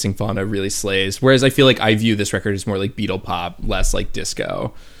feel like Hissing Fauna really slays. Whereas I feel like I view this record as more like Beatle pop, less like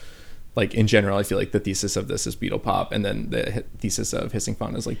disco. Like in general, I feel like the thesis of this is Beatle pop, and then the thesis of Hissing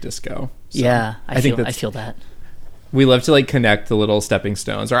Fauna is like disco. So Yeah, I think feel that's, that. we love to like connect the little stepping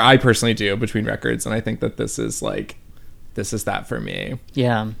stones, or I personally do, between records, and I think that this is that for me.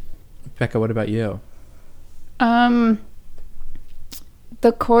 Yeah. Becca, what about you? The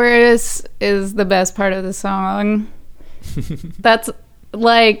chorus is the best part of the song. That's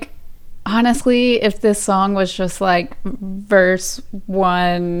like, honestly, if this song was just like verse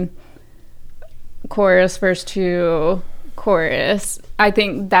 1, chorus, verse 2, chorus, I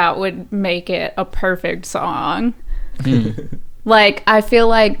think that would make it a perfect song. Like, I feel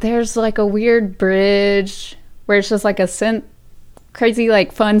like there's like a weird bridge where it's just like a synth, crazy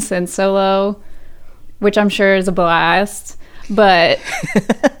like fun synth solo, which I'm sure is a blast, but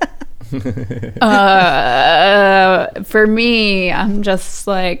for me, I'm just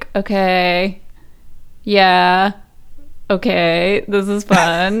like, okay, yeah, okay, this is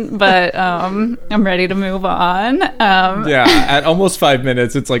fun, but I'm ready to move on. Yeah, at almost 5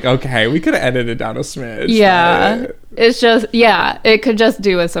 minutes, it's like, okay, we could have edited down a smidge. Yeah, but- it's just, yeah, it could just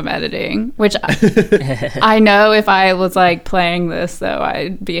do with some editing, which I know if I was like playing this, though,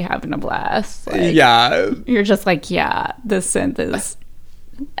 I'd be having a blast. Like, yeah. you're just like, yeah, this synth is,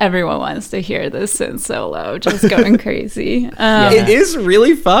 everyone wants to hear this synth solo, just going crazy. Yeah. It is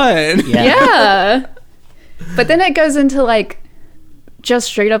really fun. Yeah. But then it goes into like just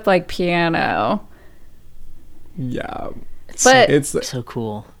straight up like piano. Yeah. But It's So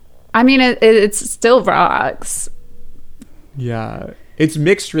cool. I mean, it's still rocks. yeah. it's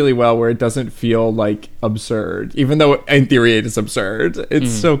mixed really well where it doesn't feel like absurd, even though in theory it is absurd.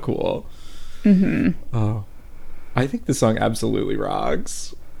 It's so cool. Oh, I think the song absolutely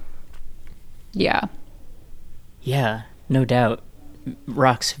rocks. Yeah. Yeah, no doubt.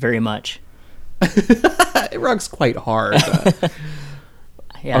 Rocks very much. It rocks quite hard.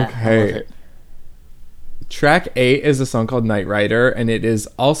 Yeah, Okay. I love it. Track 8 is a song called Night Rider, and it is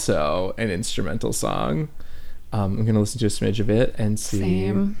also an instrumental song. I'm going to listen to a smidge of it and see.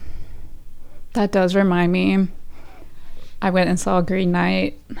 Same. That does remind me. I went and saw Green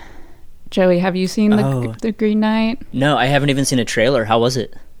Knight. Joey, have you seen the Green Knight? No, I haven't even seen a trailer. How was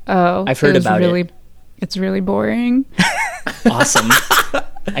it? Oh, I've heard about it. It's really boring. Awesome.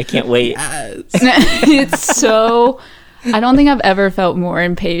 I can't wait. It's so... I don't think I've ever felt more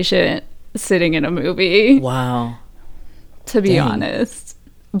impatient sitting in a movie. Wow. To be honest.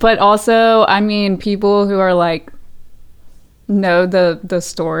 But also, I mean, people who are like know the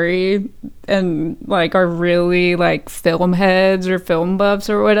story and like are really like film heads or film buffs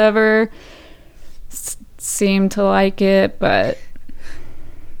or whatever seem to like it, but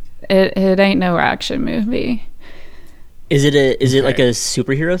it ain't no action movie. Is it like a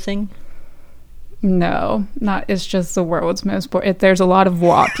superhero thing? No, not. It's just the world's most boring. There's a lot of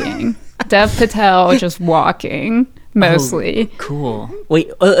walking. Dev Patel just walking mostly. Oh, cool.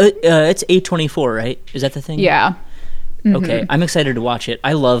 Wait, it's A24, right? Is that the thing? Yeah. Okay, I'm excited to watch it.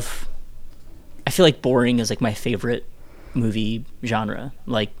 I feel like boring is like my favorite movie genre.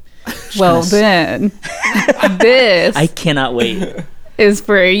 Like, well then, this I cannot wait. Is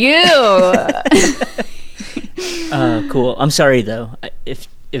for you. Cool. I'm sorry though if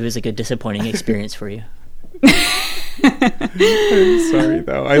it was like a disappointing experience for you. I'm sorry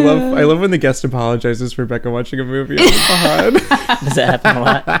though. I love when the guest apologizes for Becca watching a movie on the pod. Does that happen a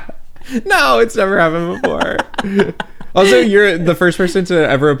lot? No, it's never happened before. Also, you're the first person to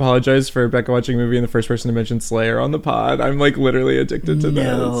ever apologize for Becca watching a movie and the first person to mention Slayer on the pod. I'm like literally addicted to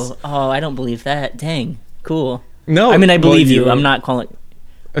this. Oh, I don't believe that. Dang. Cool. No, I mean, I believe you. I'm not calling.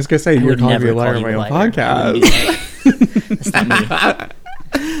 I was gonna say you're calling me a liar on my own podcast. That's not me.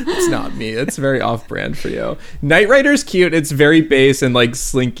 It's not me. It's very off-brand for you. Knight Rider's cute. It's very bass and like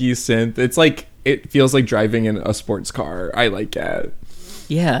slinky synth. It's like it feels like driving in a sports car. I like it.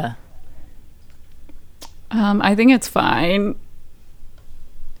 Yeah. I think it's fine.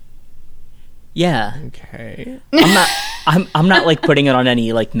 Yeah. Okay. I'm not like putting it on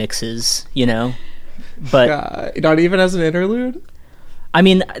any like mixes, you know. But not even as an interlude. I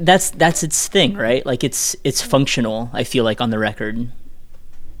mean, that's its thing, right? Like it's functional. I feel like on the record,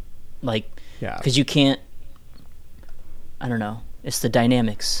 like, yeah, because you can't. I don't know. It's the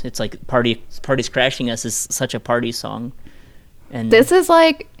dynamics. It's like Party's Crashing Us is such a party song, and this is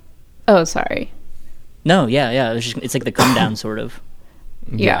like, oh, sorry. No, yeah. It's like the come down sort of.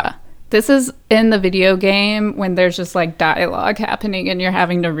 Yeah. This is in the video game when there's just like dialogue happening and you're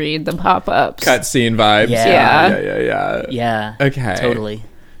having to read the pop-ups. Cutscene vibes. Yeah. Okay. Totally.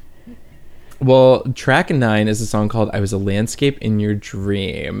 Well, track 9 is a song called I Was a Landscape in Your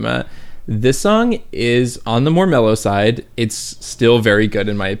Dream. This song is on the more mellow side. It's still very good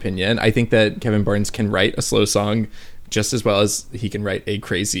in my opinion. I think that Kevin Barnes can write a slow song just as well as he can write a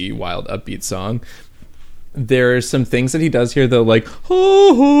crazy, wild, upbeat song. There's some things that he does here, the like,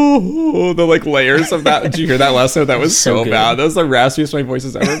 the like layers of that. Did you hear that last note? That was so bad. That was the raspiest my voice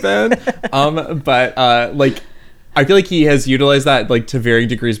has ever been. But like, I feel like he has utilized that like to varying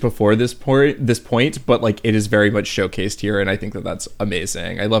degrees before this point, but like it is very much showcased here, and I think that that's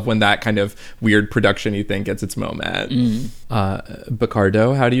amazing. I love when that kind of weird production-y thing gets its moment.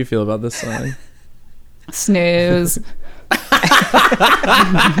 Bacardo, how do you feel about this song? Snooze.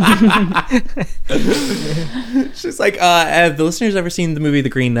 She's like, have the listeners ever seen the movie The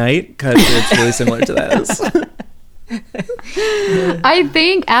Green Knight? Because it's really similar to this. I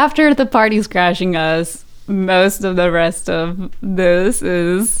think after the Party's Crashing Us, most of the rest of this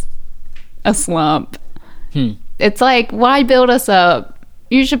is a slump. It's like, why build us up?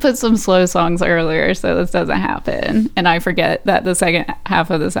 You should put some slow songs earlier so this doesn't happen. And I forget that the second half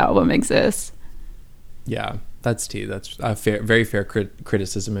of this album exists. Yeah. That's tea. That's a very fair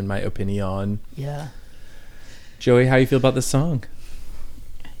criticism in my opinion. Yeah. Joey, how do you feel about this song?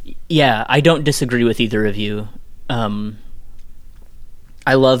 Yeah, I don't disagree with either of you. I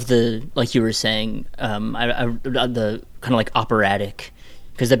love like you were saying, the kind of like operatic,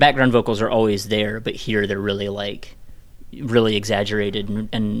 because the background vocals are always there, but here they're really like, really exaggerated,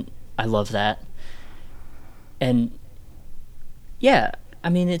 and I love that. And yeah, I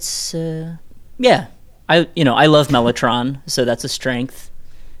mean, it's, yeah. I love Mellotron, so that's a strength.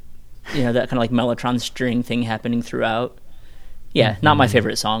 You know, that kind of like Mellotron string thing happening throughout. Yeah, not my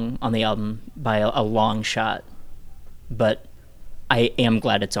favorite song on the album by a long shot, but I am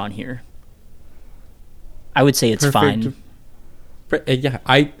glad it's on here. I would say it's fine. Yeah,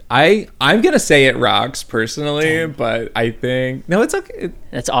 I'm gonna say it rocks personally, but I think no, it's okay.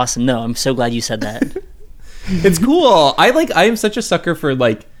 That's awesome. No, I'm so glad you said that. It's cool. I am such a sucker for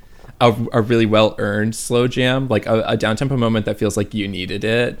like a really well earned slow jam, like a down tempo moment that feels like you needed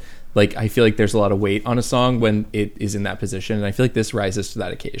it. Like I feel like there's a lot of weight on a song when it is in that position, and I feel like this rises to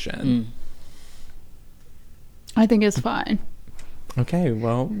that occasion. I think it's fine. Okay,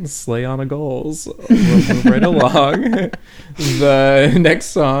 well, slay on a goals. We'll move right along. The next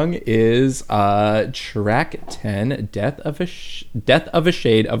song is track 10, Death of a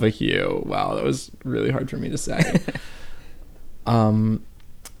Shade of a Hue. Wow, that was really hard for me to say.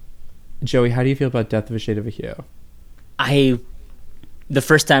 Joey, how do you feel about Death of a Shade of a Hue? The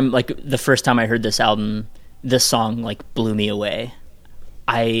first time I heard this album, this song like blew me away.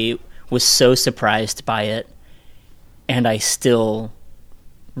 I was so surprised by it. And I still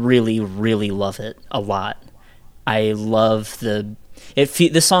really, really love it a lot. I love the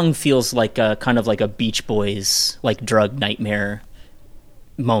song feels like a kind of like a Beach Boys like drug nightmare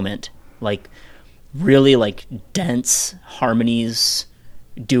moment, like really like dense harmonies,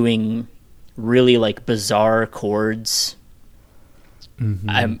 doing really like bizarre chords.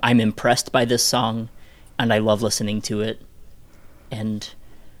 I'm impressed by this song, and I love listening to it. And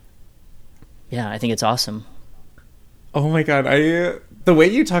yeah, I think it's awesome. Oh my god, the way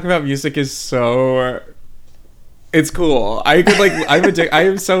you talk about music is so, it's cool. I could like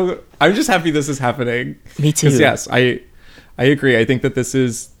I'm just happy this is happening. Me too. Yes, I agree. I think that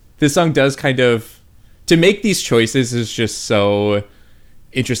this song does kind of, to make these choices is just so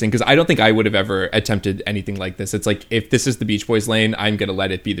interesting, because I don't think I would have ever attempted anything like this. It's like, if this is the Beach Boys lane, I'm gonna let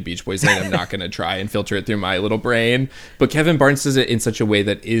it be the Beach Boys lane. I'm not gonna try and filter it through my little brain. But Kevin Barnes does it in such a way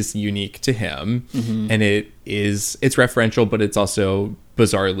that is unique to him, and it's referential, but it's also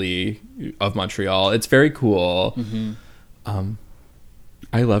bizarrely of Montreal. It's very cool.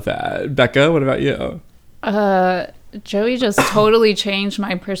 I love that. Becca, what about you? Joey just totally changed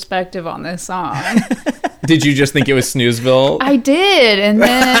my perspective on this song. Did you just think it was Snoozeville? I did, and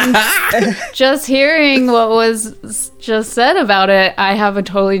then just hearing what was just said about it, I have a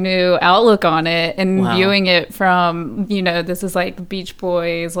totally new outlook on it, and viewing it from, this is like the Beach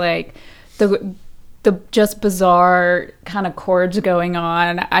Boys, like the just bizarre kind of chords going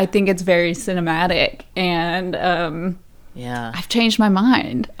on. I think it's very cinematic, and I've changed my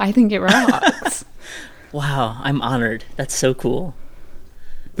mind. I think it rocks. Wow, I'm honored. That's so cool.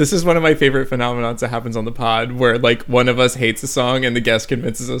 This is one of my favorite phenomenons that happens on the pod, where like one of us hates a song and the guest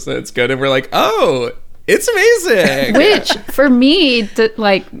convinces us that it's good, and we're like, oh, it's amazing. Which for me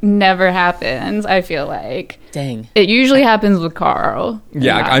never happens. I feel like, dang, it usually happens with Carl.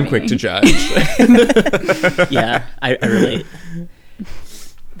 Yeah, I'm quick to judge. Yeah, I relate.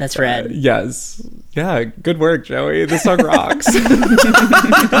 That's rad. Yes. Yeah, good work, Joey. This song rocks.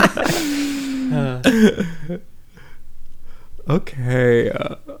 Okay.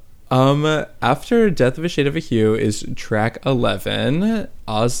 After Death of a Shade of a Hue is track 11,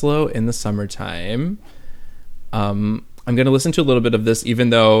 Oslo in the Summertime. I'm going to listen to a little bit of this,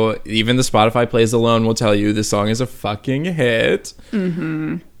 even though even the Spotify plays alone will tell you this song is a fucking hit.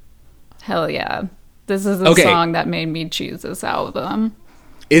 Hell yeah. This is the song that made me choose this album.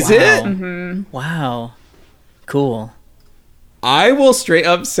 Is it? Wow. Cool. I will straight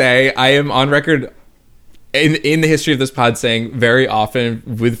up say I am on record in the history of this pod saying very often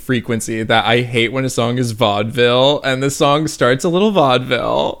with frequency that I hate when a song is vaudeville, and the song starts a little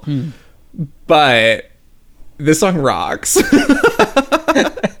vaudeville, but this song rocks.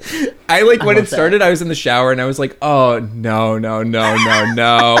 When it started, I was in the shower and I was like, oh, no.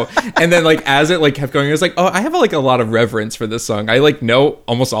 And then like, as it like kept going, I was like, oh, I have like a lot of reverence for this song. I like know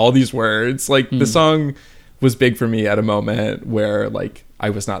almost all these words. Like the song was big for me at a moment where like I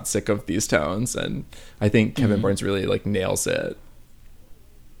was not sick of these tones, and I think Kevin Barnes really like nails it.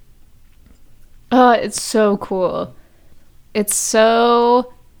 Oh, it's so cool. It's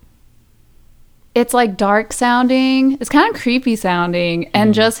like dark sounding. It's kind of creepy sounding,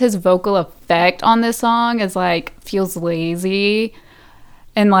 and just his vocal effect on this song is like feels lazy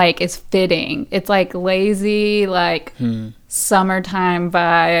and like is fitting. It's like lazy, like summertime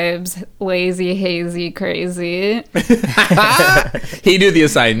vibes, lazy, hazy, crazy. He knew the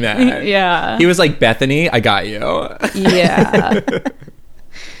assignment. Yeah. He was like, Bethany, I got you. Yeah.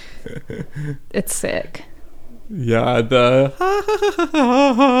 It's sick. Yeah, that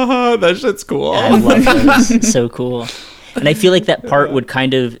shit's cool. I love those. So cool. And I feel like that part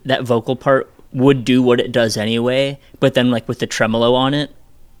that vocal part would do what it does anyway, but then like with the tremolo on it,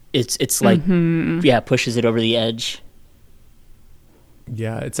 it's like pushes it over the edge.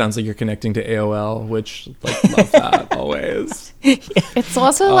 Yeah, it sounds like you're connecting to AOL, which like love that always. It's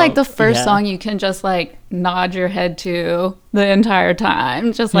also like the first song you can just like nod your head to the entire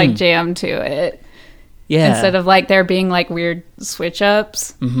time, just like jam to it. Yeah. Instead of like there being like weird switch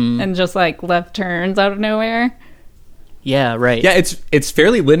ups and just like left turns out of nowhere. Yeah, right. Yeah, it's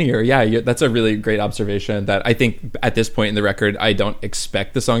fairly linear. Yeah, that's a really great observation that I think at this point in the record, I don't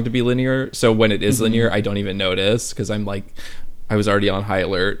expect the song to be linear. So when it is linear, I don't even notice because I'm like, I was already on high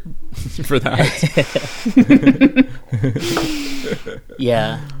alert for that.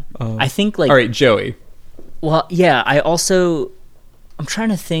 Yeah. I think like... All right, Joey. Well, yeah, I'm trying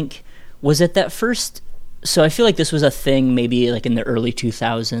to think, was it that first... So I feel like this was a thing maybe like in the early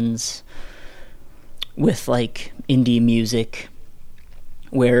 2000s with like indie music,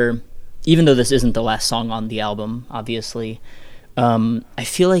 where even though this isn't the last song on the album, obviously, I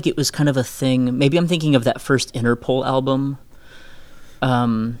feel like it was kind of a thing. Maybe I'm thinking of that first Interpol album,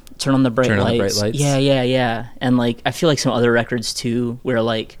 Turn on the Bright Lights. Yeah. And like I feel like some other records too, where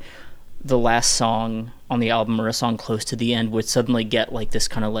like the last song on the album or a song close to the end would suddenly get like this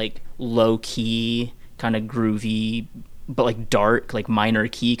kind of like low key, kind of groovy, but like dark, like minor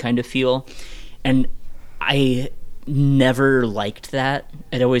key kind of feel. And I never liked that.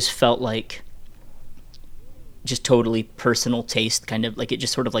 It always felt like just totally personal taste, kind of like it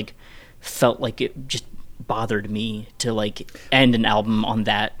just sort of like felt like it just bothered me to like end an album on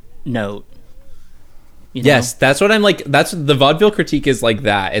that note. You know? Yes, that's what I'm like. That's the vaudeville critique is like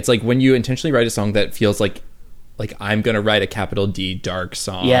that. It's like when you intentionally write a song that feels like I'm gonna write a capital D dark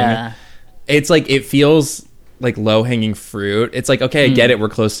song. Yeah, it's like it feels like low-hanging fruit. It's like, okay, I get it, we're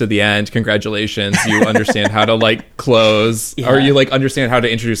close to the end, congratulations, you understand how to like close, or you like understand how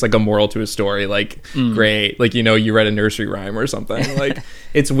to introduce like a moral to a story, like great, like, you know, you read a nursery rhyme or something. Like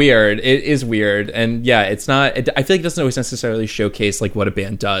it's weird, it is weird. And yeah, it's not, I feel like it doesn't always necessarily showcase like what a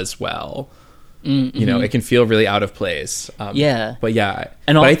band does well. You know, it can feel really out of place. But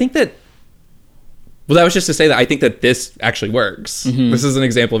I think that, well, that was just to say that I think that this actually works. This is an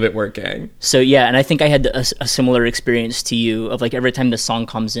example of it working. So yeah, and I think I had a similar experience to you of like every time the song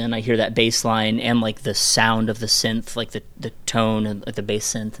comes in, I hear that bass line and like the sound of the synth, like the tone and the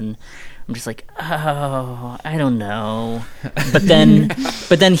bass synth, and I'm just like, oh, I don't know. But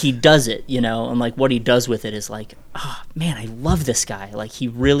then he does it, you know, and like what he does with it is like, oh man, I love this guy. Like he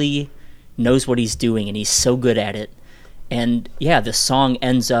really knows what he's doing and he's so good at it. And yeah, the song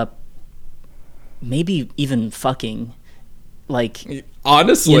ends up maybe even fucking, like,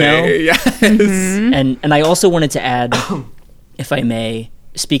 honestly, you know? yes. And I also wanted to add, if I may,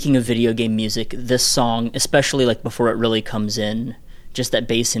 speaking of video game music, this song, especially like before it really comes in, just that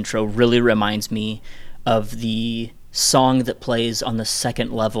bass intro really reminds me of the song that plays on the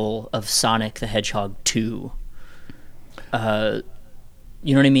second level of Sonic the Hedgehog 2. You know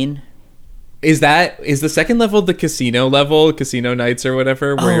what I mean? Is the second level the casino level, Casino Nights or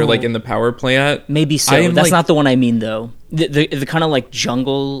whatever, where you're like in the power plant? Maybe so. That's not the one I mean though. The kind of like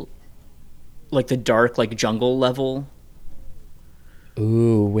jungle, like the dark like jungle level.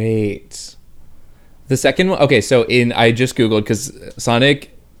 Ooh, wait. The second one. Okay, so I just googled because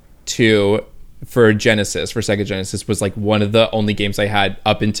Sonic 2 for Sega Genesis was like one of the only games I had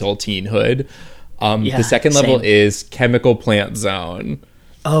up until teenhood. The second level is Chemical Plant Zone.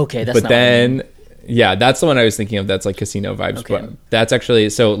 Oh, okay, that's but then that's the one I was thinking of. That's like casino vibes. Okay. But that's actually,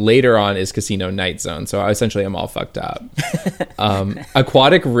 so later on is Casino Night Zone. So essentially I'm all fucked up.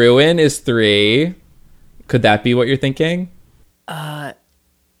 Aquatic Ruin is 3. Could that be what you're thinking? Dang,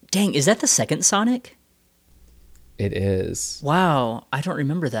 is that the second Sonic? It is. Wow, I don't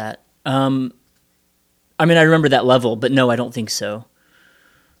remember that. I mean, I remember that level, but no, I don't think so.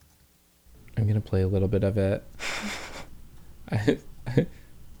 I'm gonna play a little bit of it.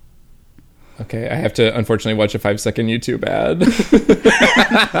 Okay, I have to unfortunately watch a 5-second YouTube ad.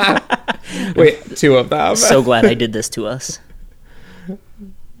 Wait, 2 of them. So glad I did this to us.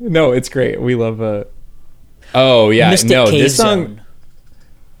 No, it's great. We love it. Oh yeah, Mystic no, Cave this song. Zone.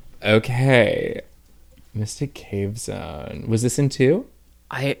 Okay, Mystic Cave Zone. Was this in 2?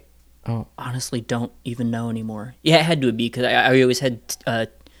 I honestly don't even know anymore. Yeah, it had to be because I always had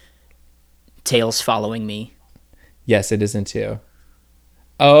Tails following me. Yes, it is in 2.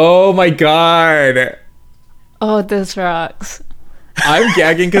 Oh my god. Oh, this rocks. I'm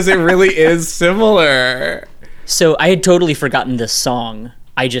gagging because it really is similar. So I had totally forgotten this song.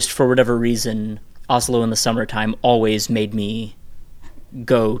 I just, for whatever reason, Oslo in the Summertime always made me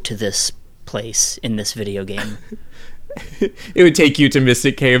go to this place in this video game. It would take you to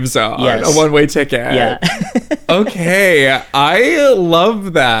Mystic Cave Zone, Yes. a one-way ticket. Yeah. Okay, I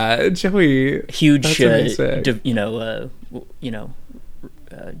love that, Joey. Huge, That's amazing.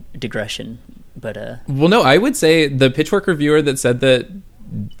 digression, but Well, no, I would say the Pitchfork reviewer that said that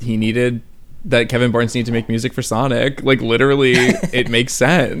that Kevin Barnes needed to make music for Sonic, like literally, it makes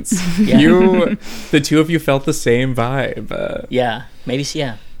sense. Yeah. The two of you felt the same vibe. yeah, maybe,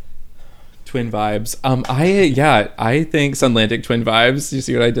 yeah. Twin vibes. I think Sunlandic twin vibes. You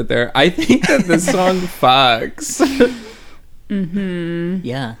see what I did there? I think that this song fucks.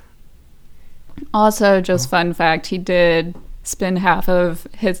 Yeah. Also, just fun fact, he did spend half of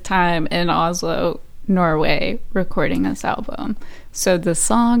his time in Oslo, Norway, recording this album. So the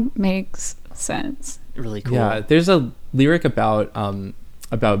song makes sense. Really cool. Yeah, there's a lyric about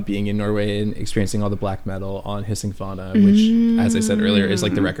being in Norway and experiencing all the black metal on Hissing Fauna, which, as I said earlier, is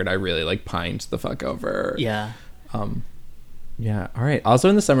like the record I really like pined the fuck over. Yeah. Yeah. All right. Also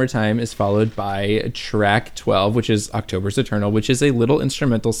in the Summertime is followed by track 12, which is October's Eternal, which is a little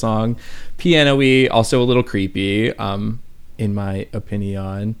instrumental song, piano-y, also a little creepy, in my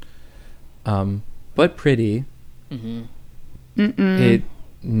opinion, but pretty. It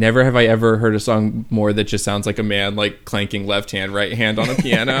never have I ever heard a song more that just sounds like a man like clanking left hand, right hand on a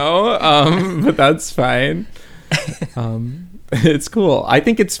piano. But that's fine. It's cool. I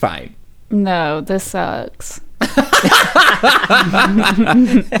think it's fine. No, this sucks.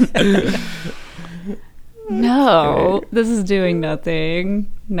 No, this is doing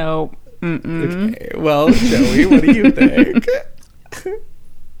nothing. Nope. Okay. Well, Joey, what do you think?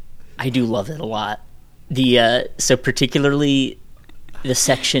 I do love it a lot. So particularly the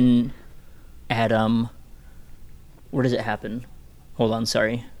section at where does it happen? Hold on,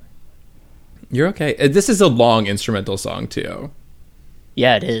 sorry. You're okay. This is a long instrumental song too.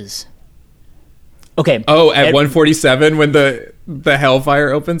 Yeah, it is. Okay. Oh, at 147 when the Hellfire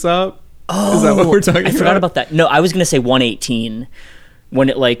opens up? Oh, is that what we're talking about? I forgot about that. No, I was going to say 118 when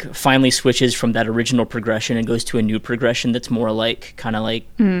it like finally switches from that original progression and goes to a new progression that's more like kind of like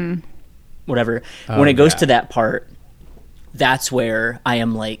whatever. When it goes to that part, that's where I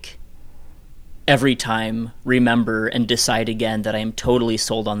am like every time remember and decide again that I am totally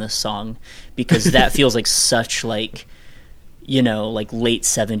sold on this song, because that feels like such like, you know, like late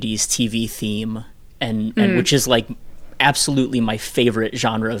 70s TV theme, and which is like absolutely my favorite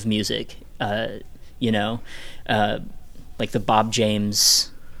genre of music. You know, like the Bob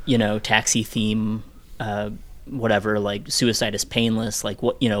James, you know, Taxi theme, whatever, like Suicide is Painless, like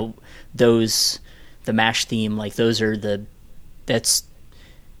what, you know, those, the MASH theme, like those are that's,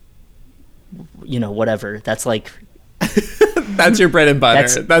 you know, whatever. That's like that's your bread and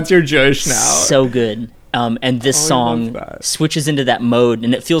butter. That's your Josh now. So good. And this song switches into that mode,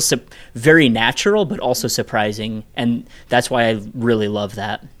 and it feels very natural, but also surprising. And that's why I really love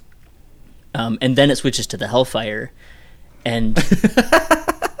that. And then it switches to the Hellfire. And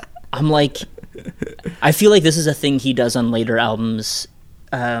I'm like, I feel like this is a thing he does on later albums.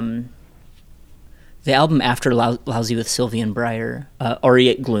 The album after Lousy with Sylvian Breyer,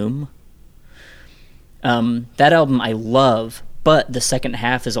 Aureate Gloom. That album I love, but the second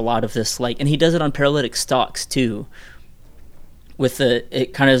half is a lot of this, like, and he does it on Paralytic Stalks too, with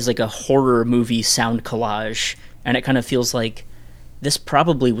it kind of is like a horror movie sound collage, and it kind of feels like this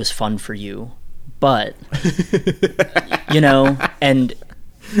probably was fun for you, but you know,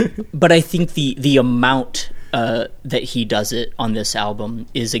 but I think the amount that he does it on this album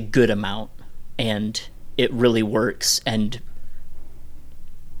is a good amount, and it really works and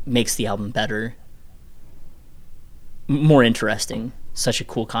makes the album better, more interesting. Such a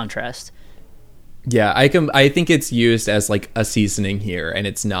cool contrast. Yeah, I think it's used as like a seasoning here, and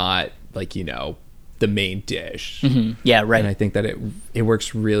it's not like, you know, the main dish. Mm-hmm. Yeah, right. And I think that it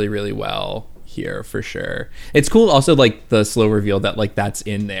works really, really well here for sure. It's cool also, like the slow reveal that like that's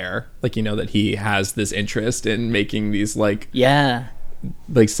in there, like, you know, that he has this interest in making these like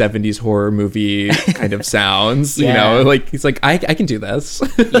 70s horror movie kind of sounds. You know, like he's like, I can do this.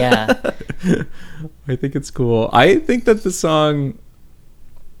 Yeah. I think it's cool. I think that the song,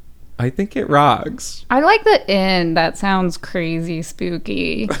 I think it rocks. I like the end. That sounds crazy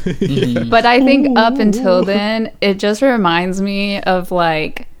spooky. But I think up until then, it just reminds me of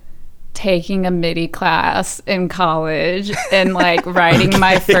like taking a MIDI class in college and like writing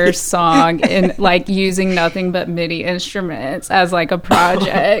my first song and like using nothing but MIDI instruments as like a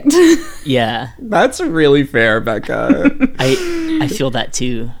project. Yeah. That's really fair, Becca. I feel that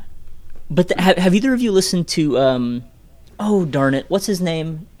too. But have either of you listened to oh darn it, what's his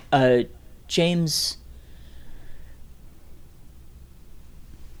name? James,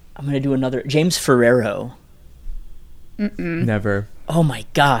 I'm gonna do another James Ferrero. Never. Oh my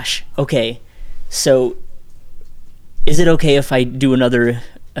gosh. Okay. So is it okay if I do another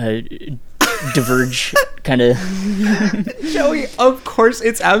diverge kind of? Joey, of course,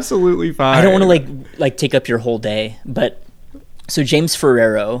 it's absolutely fine. I don't want to like take up your whole day, but so James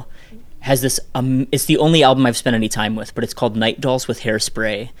Ferrero has this it's the only album I've spent any time with, but it's called Night Dolls with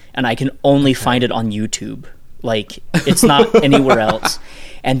Hairspray, and I can only find it on YouTube. Like, it's not anywhere else.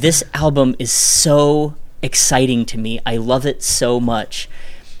 And this album is so exciting to me. I love it so much.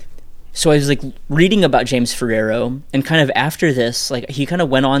 So I was like reading about James Ferrero, and kind of after this, like, he kind of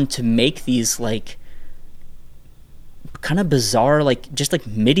went on to make these like kind of bizarre, like, just like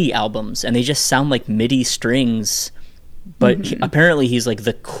MIDI albums, and they just sound like MIDI strings. But apparently he's like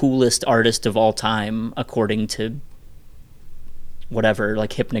the coolest artist of all time, according to whatever, like,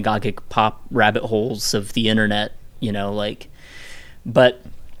 hypnagogic pop rabbit holes of the internet, you know, like. But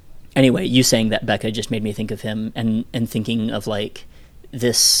anyway, you saying that, Becca, just made me think of him, and thinking of like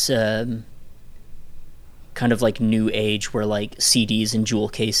this kind of like new age where like CDs and jewel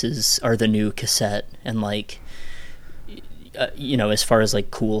cases are the new cassette, and like you know, as far as like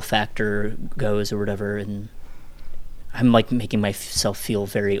cool factor goes or whatever. And I'm like making myself feel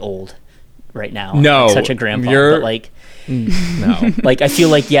very old right now. No, like, such a grandpa, but like no. Like, I feel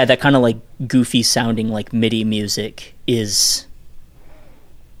like, yeah, that kind of like goofy sounding like MIDI music is,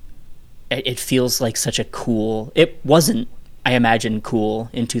 it feels like such a cool, it wasn't, I imagine, cool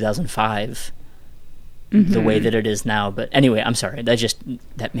in 2005 the way that it is now. But anyway, I'm sorry,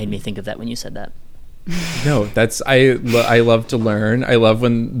 that made me think of that when you said that. No, that's I love to learn. I love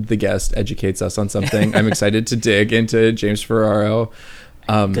when the guest educates us on something. I'm excited to dig into James Ferrero.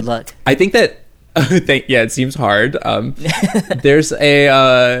 Good luck. I think that it seems hard. There's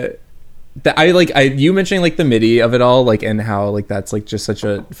a you mentioning like the MIDI of it all, like, and how like that's like just such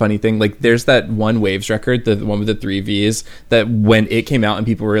a funny thing. Like, there's that one Waves record, the one with the 3 Vs, that when it came out and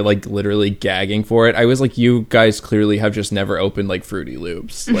people were like literally gagging for it, I was like, you guys clearly have just never opened like Fruity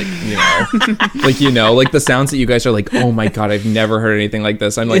Loops, like, you know. Like, you know, like the sounds that you guys are like, oh my god, I've never heard anything like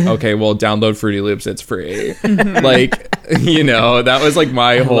this. I'm like, okay, well, download Fruity Loops, it's free. Like, you know, that was like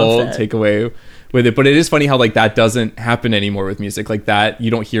my whole takeaway with it. But it is funny how like that doesn't happen anymore with music like that. You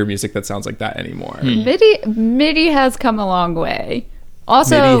don't hear music that sounds like that anymore. MIDI has come a long way.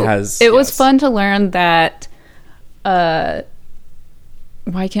 Also, it was fun to learn that why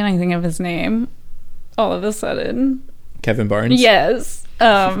can't I think of his name all of a sudden? Kevin Barnes? Yes.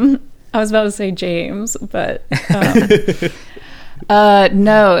 I was about to say James, but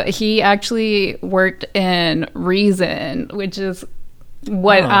no, he actually worked in Reason, which is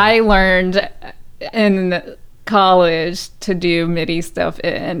what I learned in college to do MIDI stuff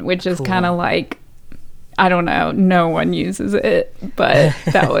in, which is kind of like, I don't know, no one uses it, but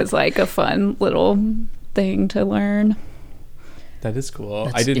that was like a fun little thing to learn. That is cool.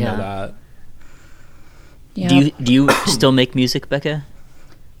 I didn't know that. Yeah. Do you still make music, Becca?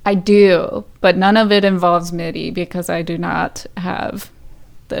 I do, but none of it involves MIDI because I do not have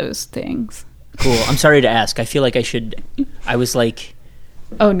those things. Cool. I'm sorry to ask. I feel like I was like,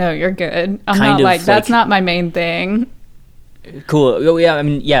 oh no, you're good. I'm not like, that's not my main thing. Cool. Oh, yeah, I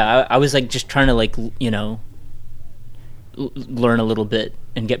mean, yeah, I was like just trying to like, you know, learn a little bit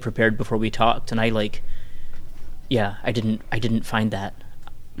and get prepared before we talked, and I like, yeah, I didn't find that.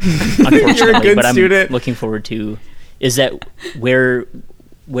 Unfortunately, you're a good but student. I'm looking forward to. Is that where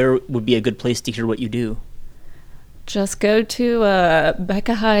would be a good place to hear what you do? Just go to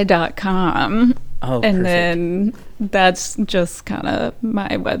beccahigh.com. Oh, and perfect. then that's just kind of my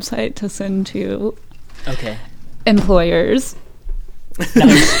website to send to employers.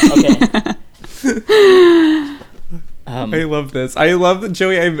 Nice. Okay. I love this. I love that,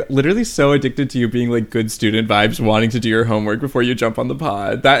 Joey. I'm literally so addicted to you being like good student vibes, wanting to do your homework before you jump on the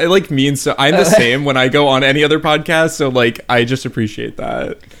pod. That, it like means so. I'm the same when I go on any other podcast. So like, I just appreciate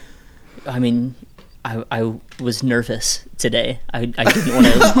that. I mean, I was nervous today. I didn't want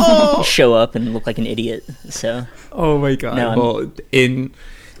to show up and look like an idiot. So. Oh my god. No, well,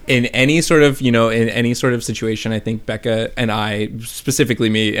 in any sort of, you know, in any sort of situation, I think Becca and I,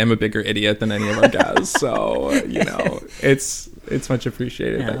 specifically me, am a bigger idiot than any of our guests. So, you know, it's much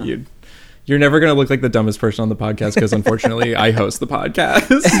appreciated that you're never going to look like the dumbest person on the podcast, because unfortunately I host the podcast.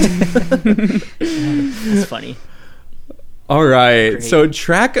 That's funny. All right. Great. So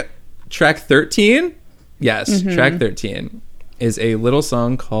track 13. Yes. Track 13 is a little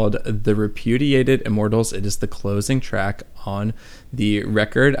song called The Repudiated Immortals. It is the closing track on the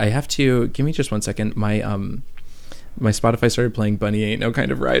record. I have to give me just 1 second. My Spotify started playing Bunny Ain't No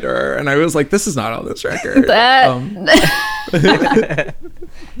Kind of Rider, and I was like, this is not on this record.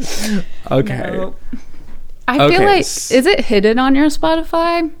 Okay. No. I feel like, is it hidden on your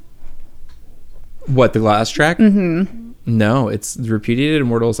Spotify? What, the last track? Mm-hmm. No, it's Repudiated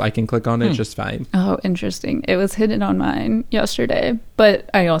Immortals. I can click on it just fine. Oh, interesting. It was hidden on mine yesterday, but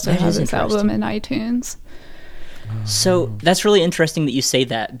I also have this album in iTunes. So that's really interesting that you say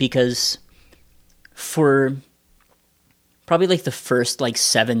that, because for probably like the first like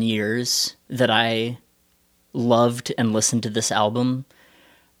 7 years that I loved and listened to this album,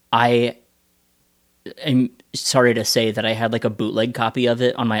 I'm sorry to say that I had like a bootleg copy of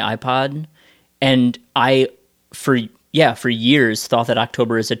it on my iPod, and I for years thought that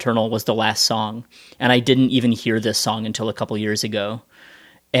October is Eternal was the last song, and I didn't even hear this song until a couple years ago,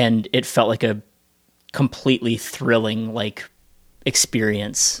 and it felt like a completely thrilling like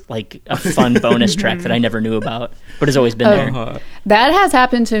experience, like a fun bonus track that I never knew about but has always been there. That has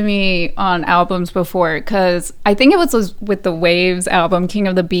happened to me on albums before, because I think it was with the Waves album, King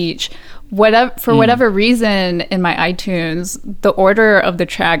of the Beach. Whatever reason, in my iTunes, the order of the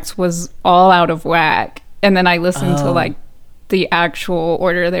tracks was all out of whack, and then I listened to like the actual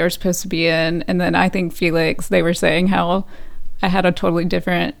order they were supposed to be in, and then I think Felix, they were saying how I had a totally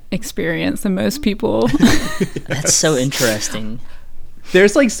different experience than most people. That's so interesting.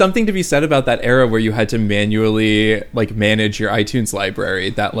 There's like something to be said about that era where you had to manually like manage your iTunes library.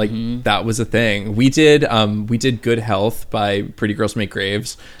 That like that was a thing. We did Good Health by Pretty Girls Make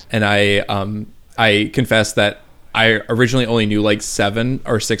Graves, and I confess that I originally only knew like 7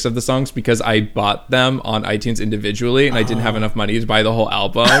 or 6 of the songs because I bought them on iTunes individually, and I didn't have enough money to buy the whole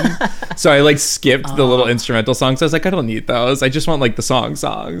album. So I like skipped the little instrumental songs. I was like, I don't need those. I just want like the songs.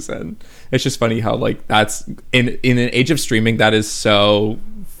 And it's just funny how like that's in an age of streaming that is so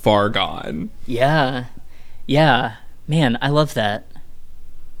far gone. Yeah. Man, I love that.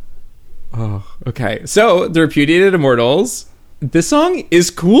 Oh, okay. So the Repudiated Immortals. This song is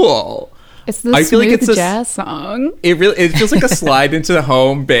cool. It's the smooth jazz song. It feels like a slide into the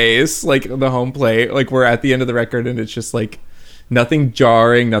home base, like the home plate. Like we're at the end of the record, and it's just like nothing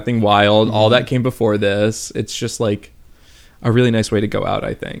jarring, nothing wild. All that came before this. It's just like a really nice way to go out,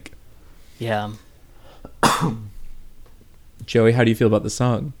 I think. Yeah. Joey, how do you feel about the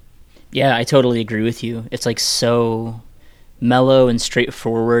song? Yeah, I totally agree with you. It's like so mellow and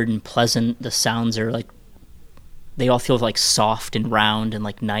straightforward and pleasant. The sounds are like, they all feel like soft and round and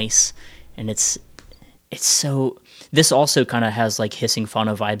like nice. And it's so, this also kind of has like Hissing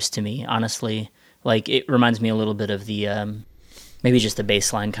Fauna vibes to me, honestly. Like it reminds me a little bit of the, maybe just the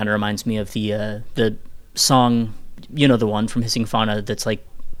bass line kind of reminds me of the song, you know, the one from Hissing Fauna that's like,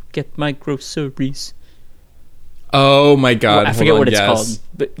 get my groceries. Oh my God. I forget what it's called,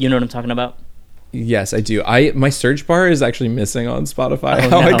 but you know what I'm talking about? Yes, I do. My search bar is actually missing on Spotify. Oh,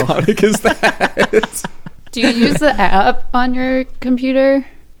 How no. iconic is that? Do you use the app on your computer?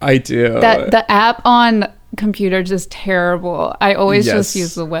 I do. The app on computers is terrible. I always just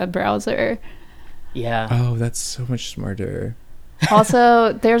use the web browser. Yeah. Oh, that's so much smarter.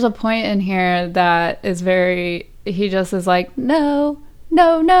 Also, there's a point in here that is he just is like, no,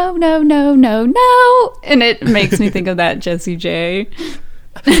 and it makes me think of that Jessie J.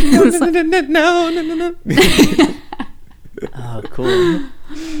 No. Oh, cool.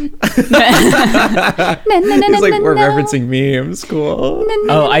 It's like we're referencing memes. Cool.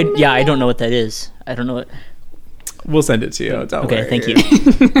 Oh, I don't know what that is. I don't know what. We'll send it to you. Don't Okay, worry. thank you.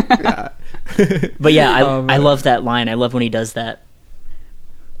 Yeah. But yeah, I love that line. I love when he does that.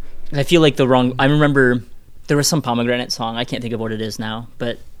 I feel like I remember there was some Pomegranate song. I can't think of what it is now,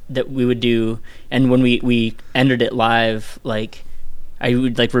 but that we would do. And when we ended it live, like I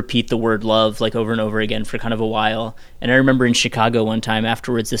would like repeat the word love like over and over again for kind of a while. And I remember in Chicago one time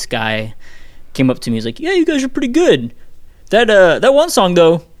afterwards, this guy came up to me. He's like, yeah, you guys are pretty good. That one song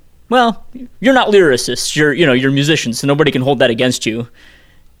though, well, you're not lyricists. You're musicians, so nobody can hold that against you.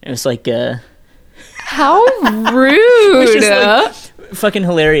 And it's like, how rude. Which is like fucking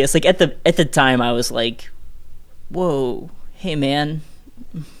hilarious. Like at the time I was like, whoa, hey man,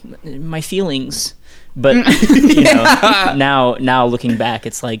 my feelings. But now looking back,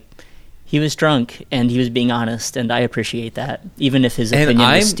 it's like he was drunk and he was being honest, and I appreciate that, even if his opinion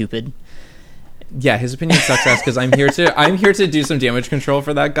was stupid. Yeah, his opinion sucks ass because I'm here to do some damage control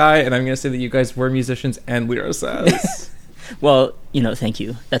for that guy, and I'm going to say that you guys were musicians and lyricists. Well, thank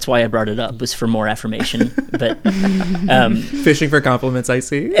you. That's why I brought it up, was for more affirmation. But fishing for compliments, I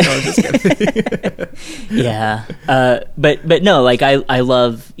see. No, I'm just kidding. Yeah, but no, like I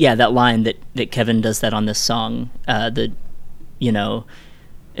love that line that Kevin does that on this song.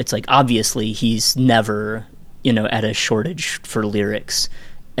 It's like obviously he's never at a shortage for lyrics,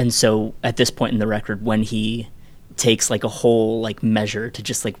 and so at this point in the record, when he takes like a whole like measure to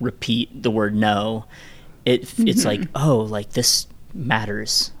just like repeat the word no, it's like, oh, like this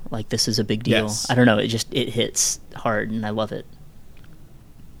matters, like this is a big deal. Yes. I don't know, it hits hard, and I love it.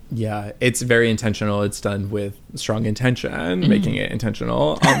 Yeah, it's very intentional. It's done with strong intention, making it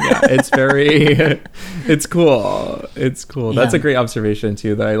intentional. Yeah, it's very, it's cool. It's cool. That's Yeah. a great observation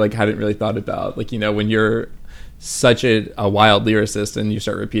too that I like hadn't really thought about. Like, you know, when you're such a wild lyricist and you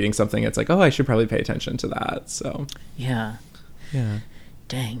start repeating something, it's like, oh, I should probably pay attention to that. So Yeah.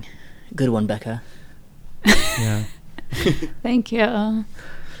 Dang. Good one, Becca. yeah. Thank you.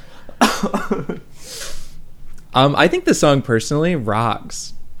 I think the song personally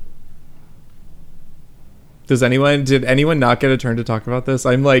rocks. Did anyone not get a turn to talk about this?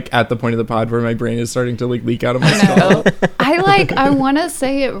 I'm like at the point of the pod where my brain is starting to like leak out of my skull. I want to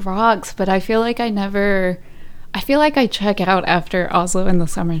say it rocks, but I feel like I check out after Oslo in the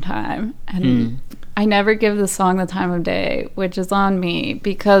Summertime, and I never give the song the time of day, which is on me,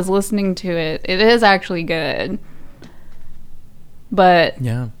 because listening to it is actually good. But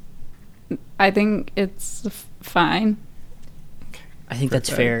Yeah. I think it's fine. I think that's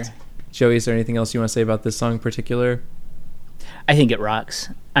fair. Joey, is there anything else you want to say about this song in particular? I think it rocks.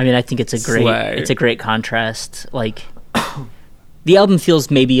 I mean, I think it's a great contrast. Like, the album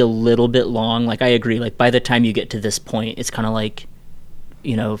feels maybe a little bit long. Like, I agree. Like, by the time you get to this point, it's kind of like,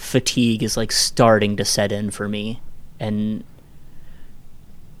 you know, fatigue is like starting to set in for me. And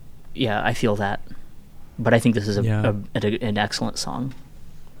yeah, I feel that. But I think this is an excellent song.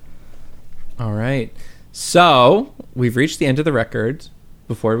 All right. So we've reached the end of the record.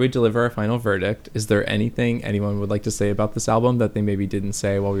 Before we deliver our final verdict, is there anything anyone would like to say about this album that they maybe didn't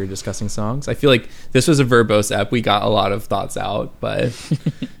say while we were discussing songs? I feel like this was a verbose ep. We got a lot of thoughts out, but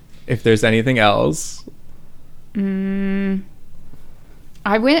if there's anything else. I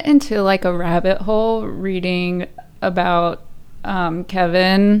went into like a rabbit hole reading about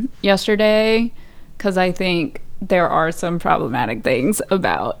Kevin yesterday, because I think there are some problematic things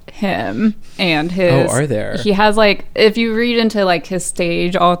about him and his... Oh, are there? He has, like, if you read into, like, his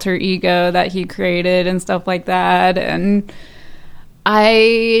stage alter ego that he created and stuff like that, and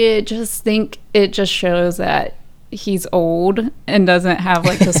I just think it just shows that he's old and doesn't have,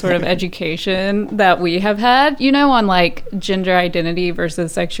 like, the sort of education that we have had, you know, on, like, gender identity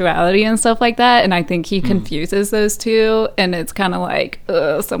versus sexuality and stuff like that, and I think he confuses those two, and it's kind of like,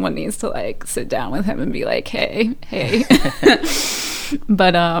 someone needs to, like, sit down with him and be like, hey.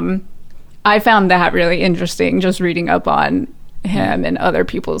 But I found that really interesting, just reading up on him and other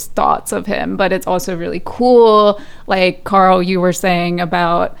people's thoughts of him. But it's also really cool, like, Carl, you were saying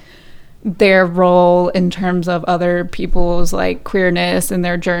about their role in terms of other people's, like, queerness and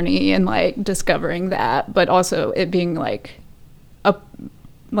their journey and, like, discovering that, but also it being, like,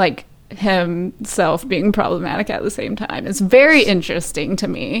 himself being problematic at the same time. It's very interesting to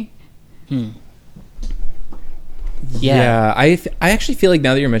me. Yeah, I actually feel like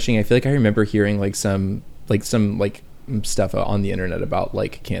now that you're mentioning, I feel like I remember hearing like some stuff on the internet about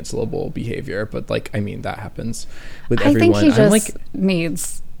like cancelable behavior, but like, I mean, that happens with everyone. I think he just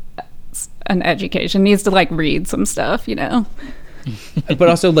needs an education, needs to like read some stuff, you know. But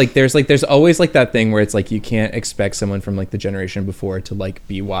also like there's always like that thing where it's like you can't expect someone from like the generation before to like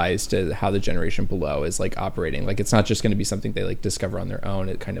be wise to how the generation below is like operating. Like it's not just going to be something they like discover on their own.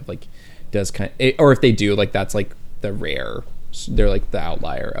 It kind of like does or if they do, like that's like they're like the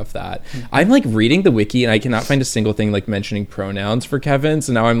outlier of that. I'm like reading the wiki and I cannot find a single thing like mentioning pronouns for Kevin,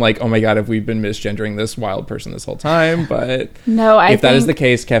 so now I'm like, oh my god, have we been misgendering this wild person this whole time? But no, if that is the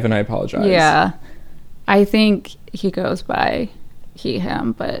case, Kevin, I apologize. Yeah, I think he goes by he,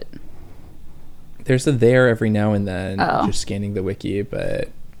 him, but there's a there every now and then. Just scanning the wiki, but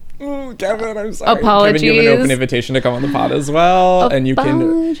Kevin, I'm sorry. Apologies. Kevin, you have an open invitation to come on the pod as well. Apologies. And you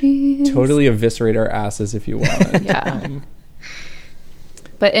can totally eviscerate our asses if you want. Yeah.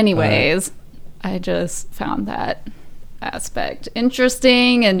 But anyways, I just found that aspect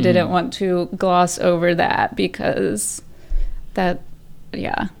interesting and didn't want to gloss over that because that,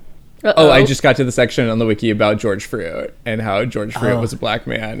 yeah. Uh-oh. Oh, I just got to the section on the wiki about George Fruit and how George Fruit was a black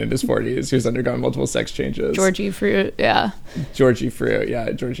man in his 40s who's undergone multiple sex changes. Georgie Fruit, yeah. Georgie Fruit,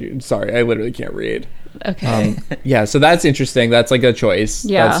 yeah. Georgie, sorry, I literally can't read. Okay. Yeah, so that's interesting. That's like a choice.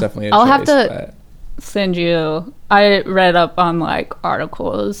 Yeah. That's definitely a I'll choice. Have to send you, I read up on like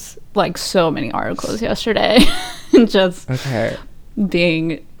articles, like so many articles yesterday. Just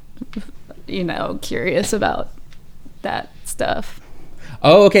being, you know, curious about that stuff.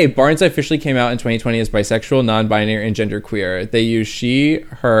 Oh, okay. Barnes officially came out in 2020 as bisexual, non-binary, and genderqueer. They use she,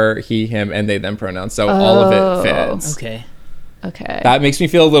 her, he, him, and they, them pronouns, so all of it fits. Okay. Okay. That makes me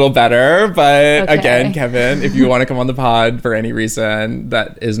feel a little better. But Okay. again, Kevin, if you want to come on the pod for any reason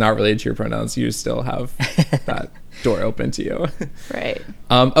that is not related to your pronouns, you still have that door open to you. Right.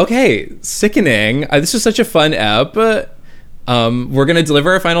 Okay, sickening. This was such a fun ep. We're going to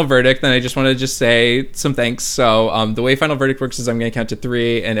deliver our final verdict, and I just want to just say some thanks. So the way final verdict works is I'm going to count to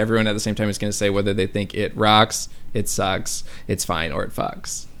 3, and everyone at the same time is going to say whether they think it rocks, it sucks, it's fine, or it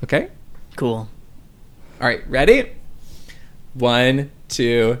fucks. Okay? Cool. All right, ready? 1,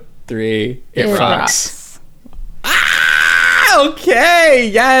 2, 3. It rocks. Ah, okay,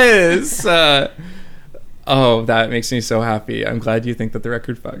 yes. Oh, that makes me so happy. I'm glad you think that the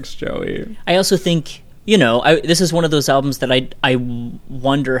record fucks, Joey. I also think, this is one of those albums that I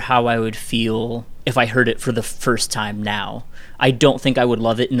wonder how I would feel if I heard it for the first time now. I don't think I would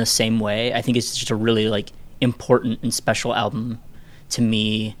love it in the same way. I think it's just a really, like, important and special album to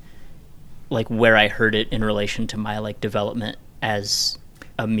me, like, where I heard it in relation to my, like, development as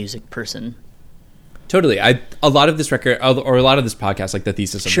a music person. Totally. A lot of this record, or a lot of this podcast, like the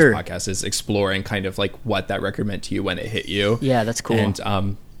thesis of Sure. this podcast, is exploring kind of like what that record meant to you when it hit you. Yeah, that's cool. And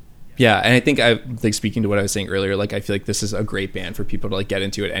and I think like speaking to what I was saying earlier, like I feel like this is a great band for people to like get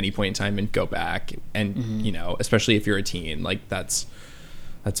into at any point in time and go back, and especially if you're a teen, like that's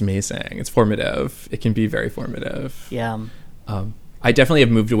amazing. It's formative. It can be very formative. Yeah. I definitely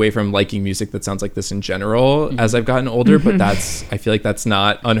have moved away from liking music that sounds like this in general as I've gotten older, but I feel like that's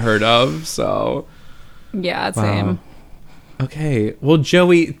not unheard of. So. Yeah, same. Okay. Well,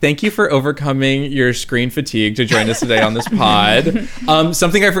 Joey, thank you for overcoming your screen fatigue to join us today on this pod.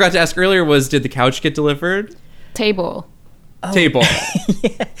 Something I forgot to ask earlier was, did the couch get delivered? Table. Table.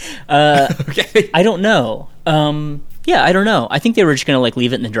 Okay. I don't know. I don't know. I think they were just going to like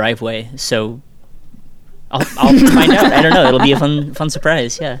leave it in the driveway. So I'll find out. I don't know. It'll be a fun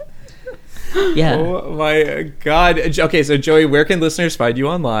surprise. Yeah. Yeah. Oh my God. Okay. So Joey, where can listeners find you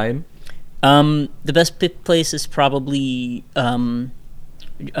online? The best place is probably Joey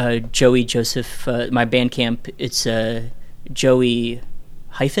Joseph. My Bandcamp. It's Joey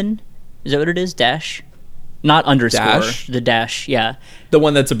hyphen. Is that what it is? Dash, not underscore. Dash? The dash. Yeah. The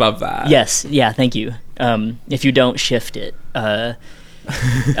one that's above that. Yes. Yeah. Thank you. If you don't shift it. Yeah,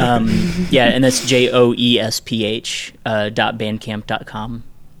 and that's JOESPH .bandcamp.com,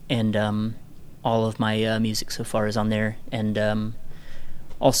 and all of my music so far is on there, and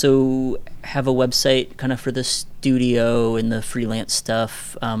also have a website kind of for the studio and the freelance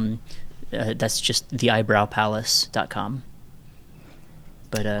stuff. That's just theeyebrowpalace.com.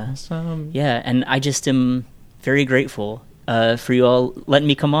 But Awesome. yeah, and I just am very grateful for you all letting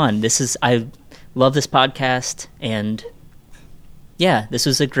me come on. I love this podcast, and yeah, this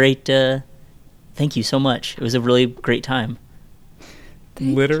was a great. Thank you so much. It was a really great time.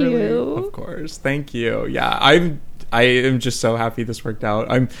 Thank Literally, you. of course. Thank you. Yeah, I am just so happy this worked out.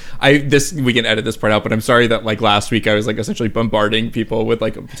 We can edit this part out, but I'm sorry that like last week I was like essentially bombarding people with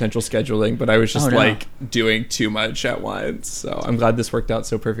like potential scheduling, but I was just like doing too much at once. So I'm glad this worked out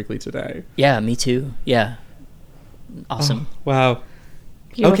so perfectly today. Yeah, me too. Yeah, awesome. Oh, wow.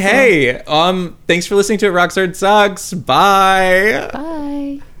 Beautiful. Okay. Thanks for listening to It Rocks or It Sucks. Bye.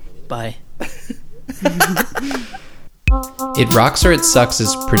 Bye. Bye. It Rocks or It Sucks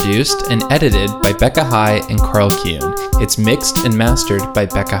is produced and edited by Becca High and Carl Kuhn. It's mixed and mastered by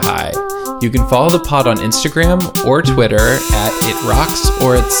Becca High. You can follow the pod on Instagram or Twitter at It Rocks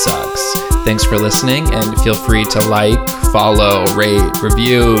or It Sucks. Thanks for listening, and feel free to like, follow, rate,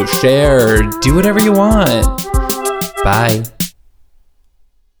 review, share, do whatever you want. Bye.